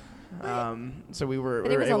 So we were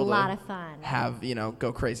But it was a able lot to of fun. have,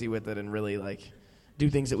 go crazy with it and really do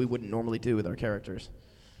things that we wouldn't normally do with our characters.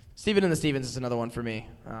 Steven and the Stevens is another one for me.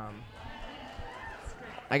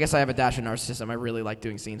 I guess I have a dash of narcissism. I really like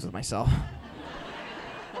doing scenes with myself.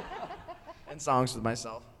 And songs with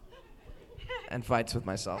myself. And fights with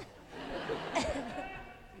myself.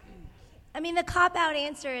 I mean, the cop-out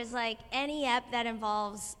answer is any ep that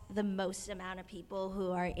involves the most amount of people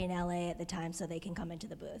who are in LA at the time so they can come into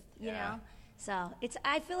the booth, you know? So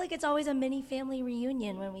I feel like it's always a mini family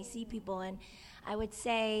reunion when we see people, and I would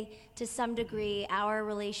say to some degree our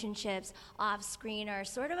relationships off screen are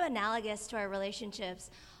sort of analogous to our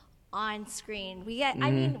relationships on screen. We get, I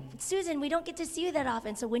mean, Susan, we don't get to see you that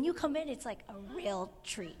often, so when you come in, it's like a real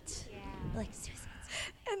treat. Yeah. Susan.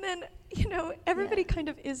 And then, everybody kind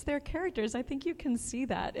of is their characters. I think you can see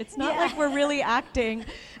that. It's not like we're really acting.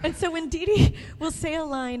 And so when Dee Dee will say a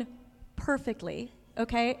line perfectly,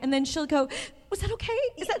 okay, and then she'll go, was that okay?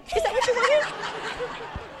 Is that what you wanted?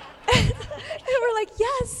 And we're like,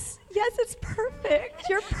 yes, it's perfect.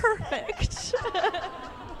 You're perfect.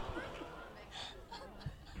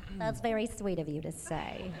 That's very sweet of you to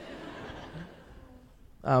say.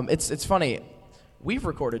 It's funny. We've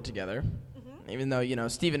recorded together, even though,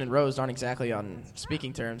 Steven and Rose aren't exactly on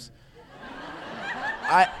speaking terms.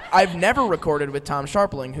 I've never recorded with Tom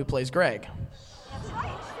Sharpling, who plays Greg. That's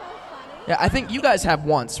right. Yeah, I think you guys have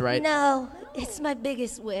once, right? No, it's my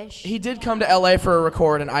biggest wish. He did come to LA for a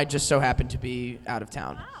record, and I just so happened to be out of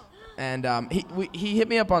town. And he hit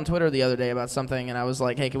me up on Twitter the other day about something, and I was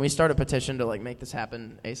like, hey, can we start a petition to make this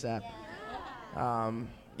happen ASAP?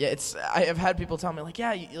 Yeah, I have had people tell me, like,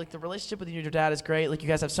 yeah, like, the relationship with you and your dad is great. Like, you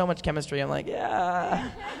guys have so much chemistry. I'm like, yeah.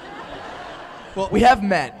 Well, we have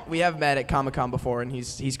met. We have met at Comic-Con before, and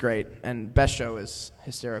he's great. And Best Show is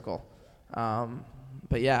hysterical.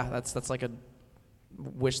 But yeah, that's like a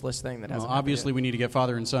wish list thing that hasn't happened obviously, yet. we need to get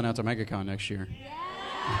father and son out to MegaCon next year.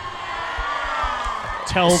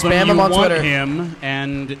 Tell Spam them you him on want Twitter. him,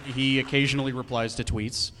 and he occasionally replies to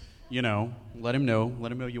tweets. You know, let him know.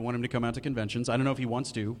 Let him know you want him to come out to conventions. I don't know if he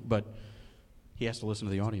wants to, but he has to listen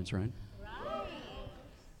to the audience, right?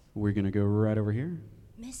 We're going to go right over here.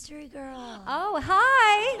 Mystery girl. Oh,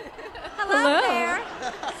 hi. Hello there.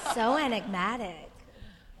 So enigmatic.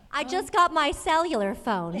 I just got my cellular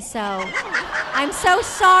phone, so I'm so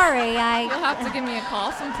sorry. You'll have to give me a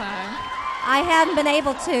call sometime. I haven't been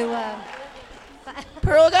able to.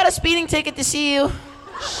 Pearl, got a speeding ticket to see you.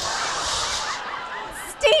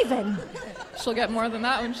 Steven. She'll get more than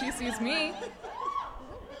that when she sees me.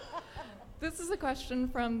 This is a question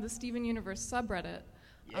from the Steven Universe subreddit.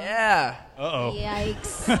 Yeah. Uh-oh.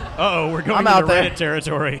 Yikes. Uh-oh, we're going I'm to out the there. Reddit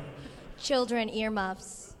territory. Children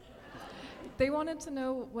earmuffs. They wanted to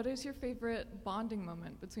know, what is your favorite bonding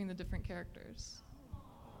moment between the different characters?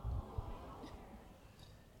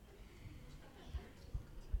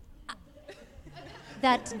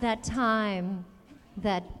 That time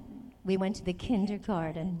that we went to the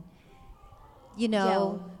kindergarten, you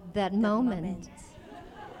know, that moment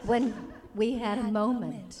when we had a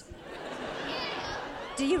moment.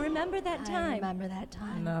 Do you remember that time? I remember that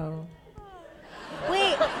time. No.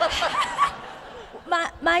 Wait.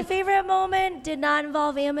 my favorite moment did not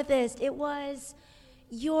involve Amethyst. It was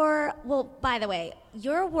by the way,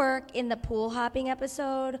 your work in the pool hopping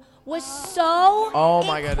episode was so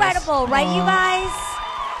incredible, right, you guys?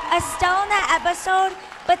 Estelle in that episode,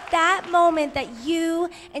 but that moment that you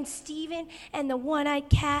and Steven and the one-eyed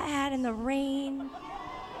cat had in the rain,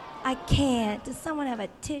 I can't. Does someone have a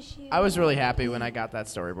tissue? I was really happy when I got that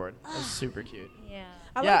storyboard. It was super cute. Yeah.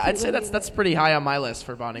 I'd say that's pretty high on my list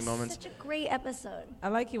for bonding moments. Such a great episode. I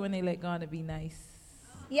like it when they let Garner be nice.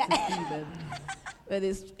 Yeah. To Steven. But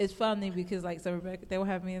it's funny because, like, so Rebecca, they will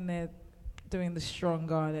have me in there doing the strong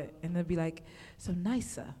Garner, and they'll be like, so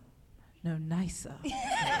nicer. No, nicer.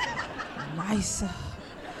 Nicer.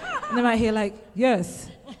 And then I hear, like, yes.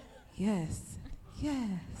 Yes.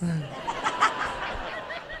 Yes.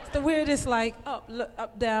 It's the weirdest, like,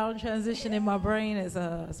 up, down transition in my brain. It's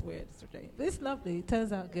weird. It's ridiculous. But it's lovely. It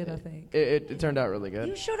turns out good, I think. It turned out really good.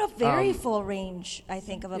 You showed a very full range, I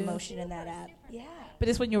think, of emotion in that app. Yeah. But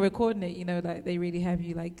it's when you're recording it, you know, like, they really have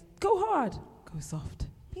you, like, go hard, go soft,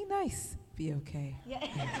 be nice, be okay. Yeah.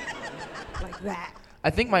 Like that. I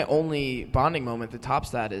think my only bonding moment that tops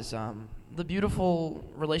that is the beautiful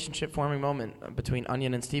relationship forming moment between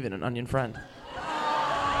Onion and Steven, an Onion friend.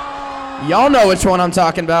 Y'all know which one I'm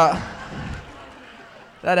talking about.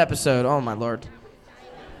 That episode, oh my lord.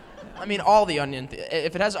 I mean, all the Onion.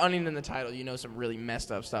 If it has Onion in the title, you know some really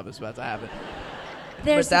messed up stuff is about to happen.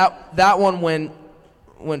 But that one went,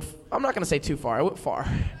 I'm not going to say too far. I went far.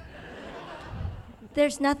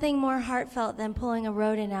 There's nothing more heartfelt than pulling a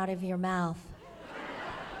rodent out of your mouth,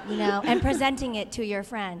 you know, and presenting it to your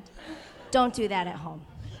friend. Don't do that at home.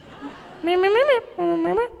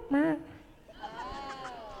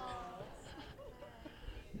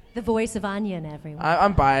 The voice of Onion, everyone.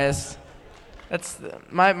 I'm biased. That's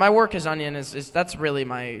my work as Onion is that's really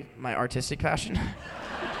my artistic passion.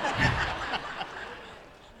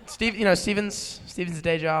 Steve, you know, Steven's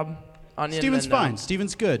day job. Onion. Steven's fine.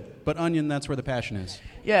 Steven's good, but Onion, that's where the passion is.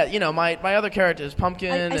 Yeah, you know, my other characters,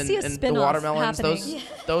 Pumpkin I see a and the spin-off watermelons. happening.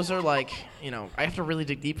 Those are like, you know, I have to really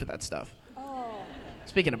dig deep for that stuff. Oh.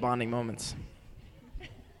 Speaking of bonding moments.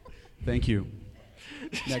 Thank you.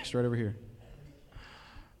 Next, right over here.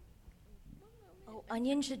 Oh,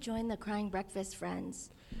 Onion should join the Crying Breakfast Friends.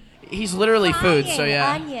 He's literally food, so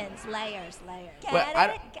yeah. Onions, layers.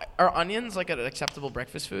 Well, are onions like an acceptable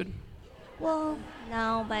breakfast food? Well,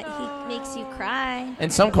 no, but he makes you cry. In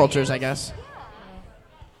some cultures, I guess.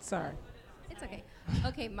 Sorry. It's okay.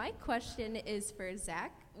 Okay, my question is for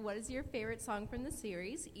Zach. What is your favorite song from the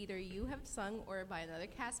series, either you have sung or by another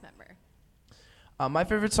cast member? My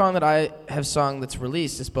favorite song that I have sung that's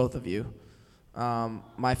released is both of you.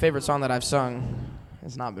 My favorite song that I've sung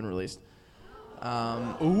has not been released.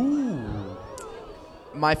 Ooh.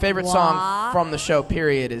 My favorite song from the show,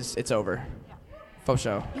 period, is It's Over. Faux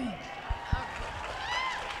show. And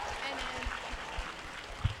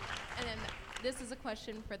then this is a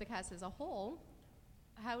question for the cast as a whole.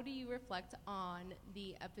 How do you reflect on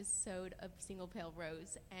the episode of Single Pale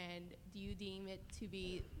Rose, and do you deem it to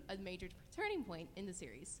be a major turning point in the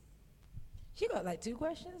series? She got like 2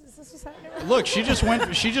 questions. Is this what's happening? Look, she just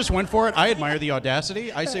went for it. I admire the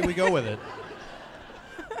audacity. I say we go with it.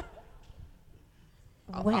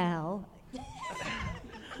 Well,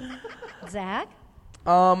 Zach?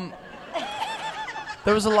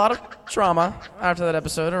 There was a lot of trauma after that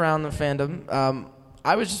episode around the fandom.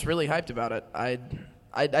 I was just really hyped about it.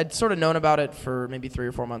 I'd sort of known about it for maybe 3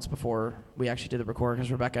 or 4 months before we actually did the record,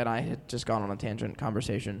 because Rebecca and I had just gone on a tangent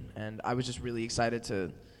conversation, and I was just really excited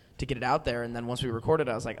to get it out there. And then once we recorded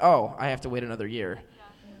it, I was like, oh, I have to wait another year.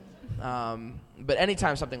 But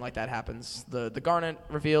anytime something like that happens, the Garnet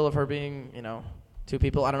reveal of her being, 2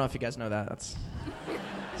 people, I don't know if you guys know that. It's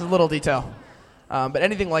a little detail. But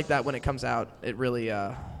anything like that, when it comes out, it really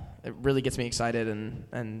gets me excited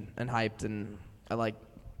and hyped, and I like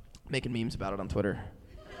making memes about it on Twitter.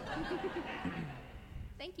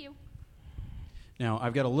 Thank you. Now,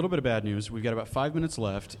 I've got a little bit of bad news. We've got about 5 minutes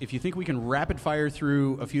left. If you think we can rapid fire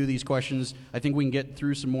through a few of these questions, I think we can get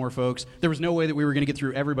through some more folks. There was no way that we were going to get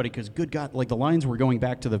through everybody because, good God, like the lines were going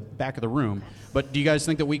back to the back of the room. But do you guys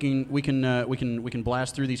think that we can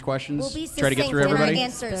blast through these questions? We'll be try to get through everybody.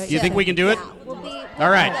 Answers. You think we can do it? Yeah,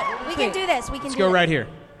 all right. We can do this. Let's go right here.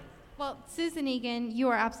 Well, Susan Egan, you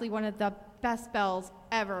are absolutely one of the best Bells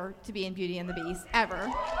ever to be in Beauty and the Beast,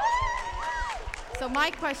 ever. So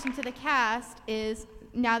my question to the cast is,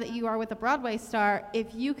 now that you are with a Broadway star, if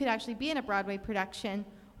you could actually be in a Broadway production,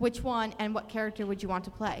 which one and what character would you want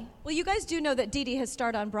to play? Well, you guys do know that Dee Dee has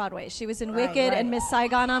starred on Broadway. She was in Right, Wicked right. and Miss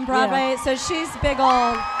Saigon on Broadway, Yeah. so she's big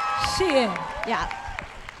old. She in. Yeah.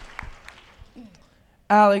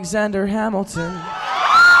 Alexander Hamilton.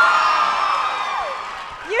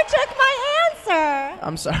 You took my answer.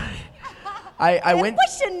 I'm sorry. I went.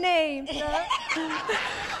 What's your name, sir?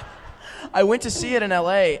 I went to see it in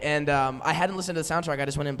L.A. and I hadn't listened to the soundtrack. I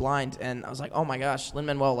just went in blind, and I was like, "Oh my gosh,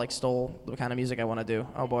 Lin-Manuel stole the kind of music I want to do."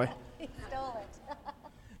 Oh boy. He stole it.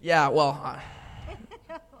 Yeah, well,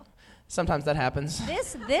 sometimes that happens.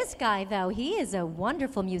 This guy, though, he is a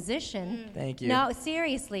wonderful musician. Thank you. No,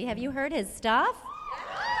 seriously, have you heard his stuff?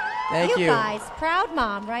 Thank you. You guys, proud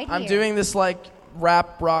mom right here. I'm doing this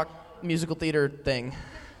rap rock musical theater thing.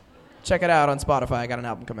 Check it out on Spotify. I got an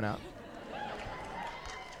album coming out.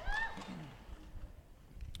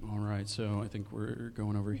 All right, so I think we're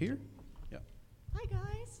going over here. Yeah. Hi,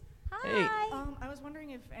 guys. Hey. I was wondering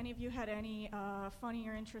if any of you had any funny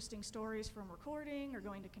or interesting stories from recording or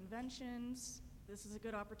going to conventions. This is a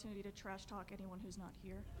good opportunity to trash talk anyone who's not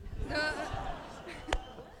here.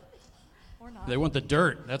 Or not. They want the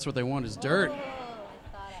dirt. That's what they want is dirt.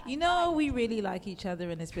 You know, we really like each other,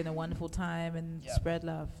 and it's been a wonderful time, and spread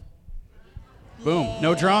love. Boom.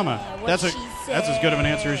 No drama. what That's she as good of an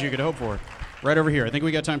answer as you could hope for. Right over here. I think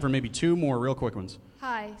we got time for maybe 2 more real quick ones.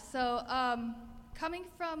 Hi. So, coming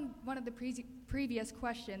from one of the previous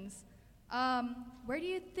questions, where do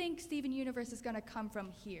you think Steven Universe is going to come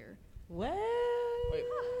from here? What?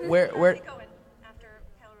 Where? Going after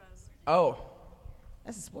Pale Rose. Oh.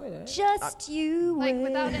 That's a spoiler. Just you Like, wait.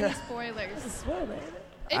 without any spoilers. That's a spoiler.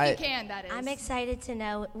 If I- you can, that is. I'm excited to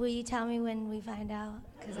know. Will you tell me when we find out?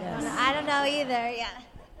 Because Yes. I don't know either. Yeah.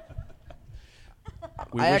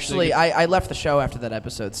 I left the show after that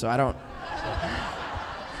episode, so I don't.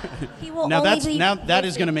 He will Now only that's be that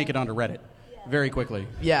is with going to me. make it onto Reddit very quickly.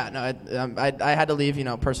 Yeah, no, I had to leave,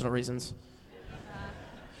 personal reasons.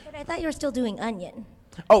 But I thought you were still doing Onion.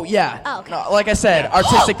 Oh yeah. Oh, okay. No, like I said,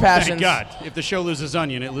 artistic passions. Thank God. If the show loses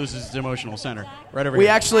Onion, it loses its emotional center. Right over We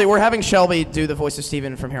here. actually we're having Shelby do the voice of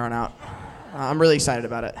Steven from here on out. I'm really excited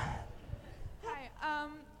about it. Hi.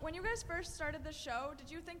 When you guys first started the show,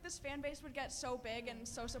 did you think this fan base would get so big and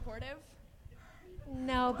so supportive?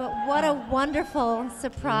 No, but what a wonderful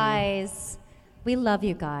surprise. We love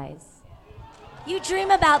you guys. You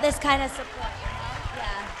dream about this kind of support.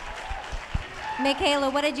 Yeah. Michaela,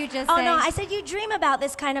 what did you just Oh say? no, I said you dream about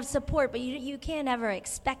this kind of support, but you can't ever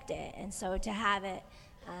expect it, and so to have it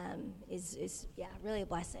is really a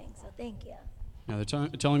blessing. So thank you. Now they're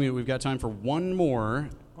telling me we've got time for 1 more,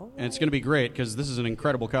 and it's going to be great because this is an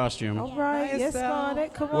incredible costume. All right, yes,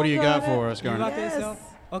 Garnet. Come on, What do you got Garnet. for us, Garnet? Yes.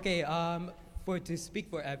 Okay, to speak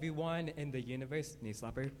for everyone in the universe, knee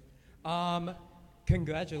slapper.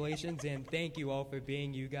 Congratulations and thank you all for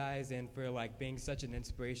being you guys and for being such an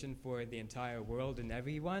inspiration for the entire world and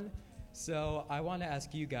everyone. So I want to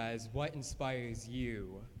ask you guys, what inspires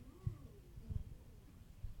you?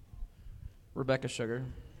 Rebecca Sugar.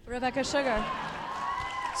 Rebecca Sugar.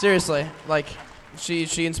 Seriously,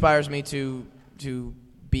 she inspires me to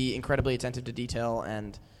be incredibly attentive to detail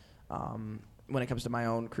and when it comes to my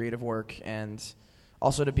own creative work, and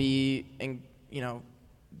also to be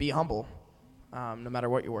humble, no matter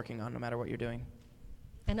what you're working on, no matter what you're doing.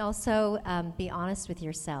 And also be honest with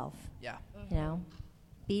yourself. Yeah. You know,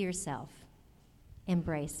 be yourself.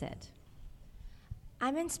 Embrace it.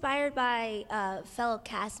 I'm inspired by fellow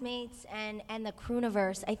castmates and the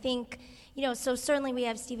Crooniverse. I think, so certainly we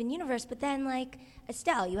have Steven Universe, but then like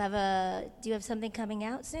Estelle, do you have something coming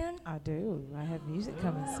out soon? I do. I have music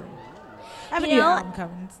coming soon. I have a You new know- album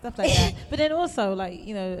coming, stuff like that. But then also, like,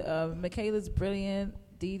 Michaela's brilliant.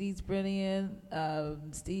 Dee Dee's brilliant.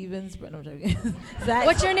 Steven's brilliant. No, I'm joking. Zach's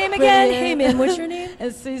What's your name again? brilliant. Hey, man, what's your name?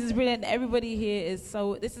 And Susan's brilliant. Everybody here is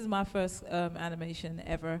so. This is my first animation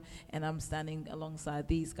ever, and I'm standing alongside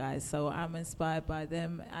these guys. So I'm inspired by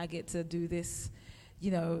them. I get to do this,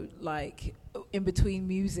 like in between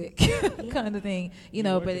music kind of thing,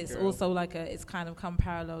 but it's also like it's kind of come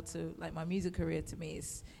parallel to like my music career. To me,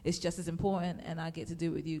 it's just as important, and I get to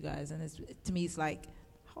do it with you guys, and to me it's like,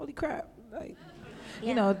 holy crap, like.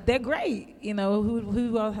 They're great.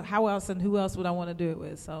 Who else, how else and who else would I want to do it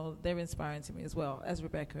with? So they're inspiring to me as well as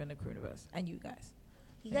Rebecca and the Crooniverse and you guys.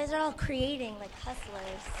 You guys are all creating like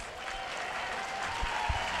hustlers.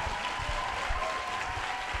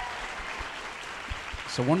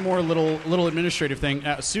 So one more little administrative thing.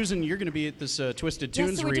 Susan, you're going to be at this Twisted Tunes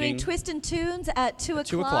Yes, so we're reading. doing Twist and Tunes at 2 o'clock.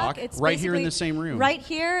 2 o'clock, It's right here in basically the same room. Right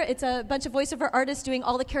here. It's a bunch of voiceover artists doing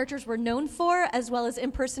all the characters we're known for, as well as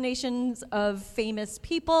impersonations of famous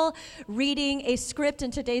people, reading a script,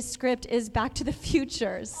 and today's script is Back to the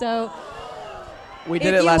Future. So We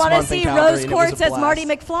did it last month in if you want to see Calgary, Rose and it was a Quartz as Marty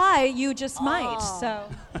blast. McFly, you just might. So.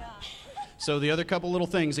 So the other couple little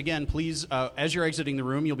things, again, please, as you're exiting the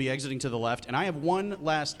room, you'll be exiting to the left. And I have one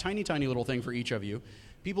last tiny little thing for each of you.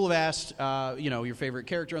 People have asked, your favorite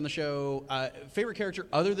character on the show, favorite character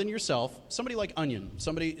other than yourself, somebody like Onion,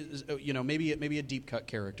 somebody, maybe a deep cut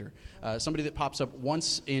character, somebody that pops up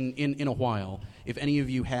once in a while. If any of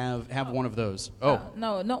you have one of those.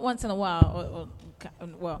 No, not once in a while.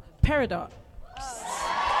 Well, Peridot.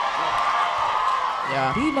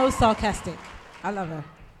 Yeah. The most sarcastic. I love her.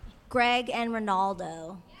 Greg and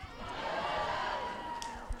Ronaldo.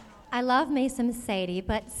 I love me some Sadie,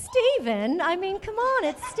 but Steven, I mean, come on,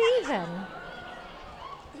 it's Steven.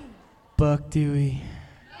 Buck Dewey.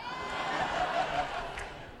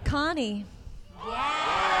 Connie.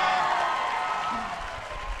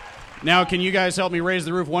 Now, can you guys help me raise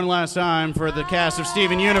the roof one last time for the cast of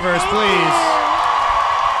Steven Universe, please?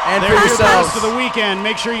 And they're for your yourselves. guests for the weekend.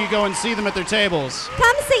 Make sure you go and see them at their tables.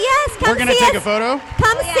 Come see us. Come We're going to see take a us. photo.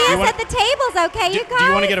 Come see us at the tables, okay, you guys? Do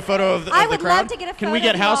you want to get a photo of the I crowd? would love to get a photo Can we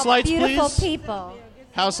get of you house all lights, beautiful please? people.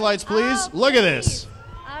 House lights, please. Look at this.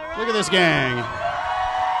 Look at this gang.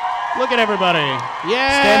 Look at everybody.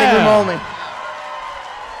 Yeah. Standing room only.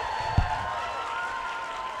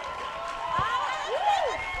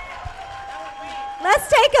 Let's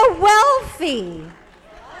take a welfie.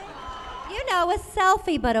 You know, a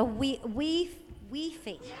selfie, but a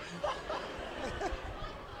weefie.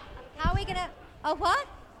 How are we gonna? Oh, what?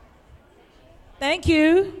 Thank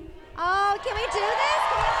you. Oh, can we do this?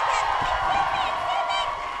 Can we all get?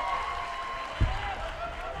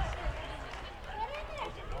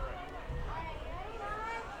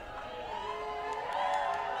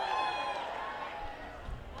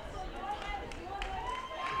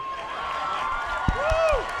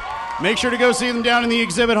 Make sure to go see them down in the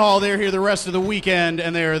exhibit hall. They're here the rest of the weekend,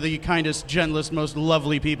 and they are the kindest, gentlest, most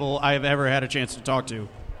lovely people I have ever had a chance to talk to.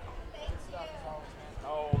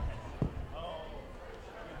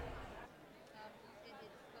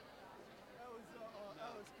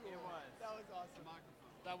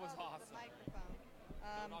 That was awesome. Microphone.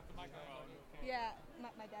 Knock the microphone. Yeah,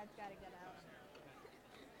 my dad's got to get out.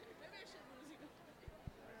 Maybe I should lose you.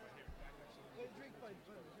 Drink, bud.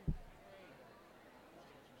 Drink.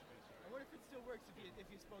 I wonder if it still works if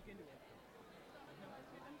you spoke into it. I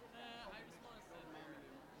just want to sit.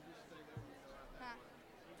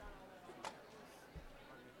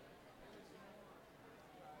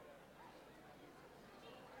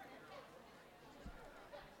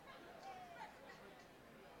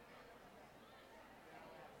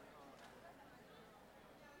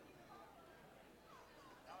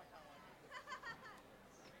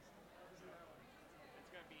 It's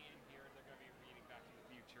going to be in here. They're going to be reading Back to the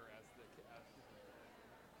Future as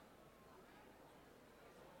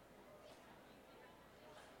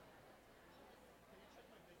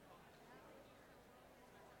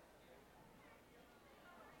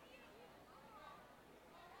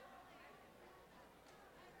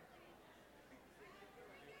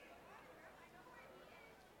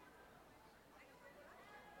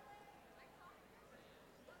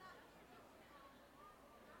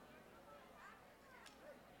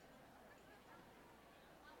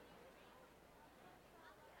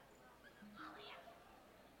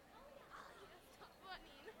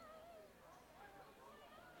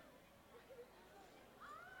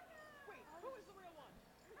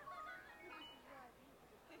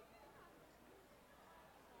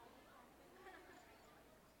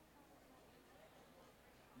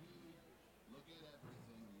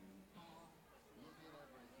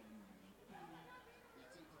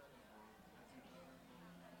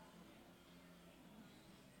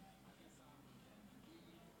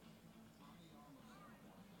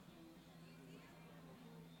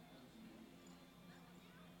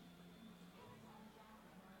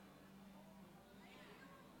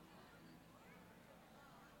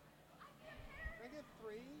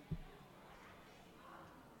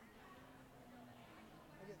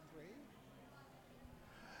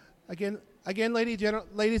Again, ladies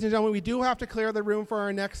and gentlemen, we do have to clear the room for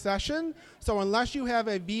our next session. So unless you have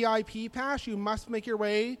a VIP pass, you must make your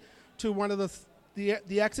way to one of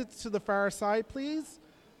the exits to the far side, please.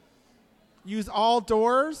 Use all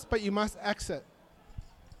doors, but you must exit.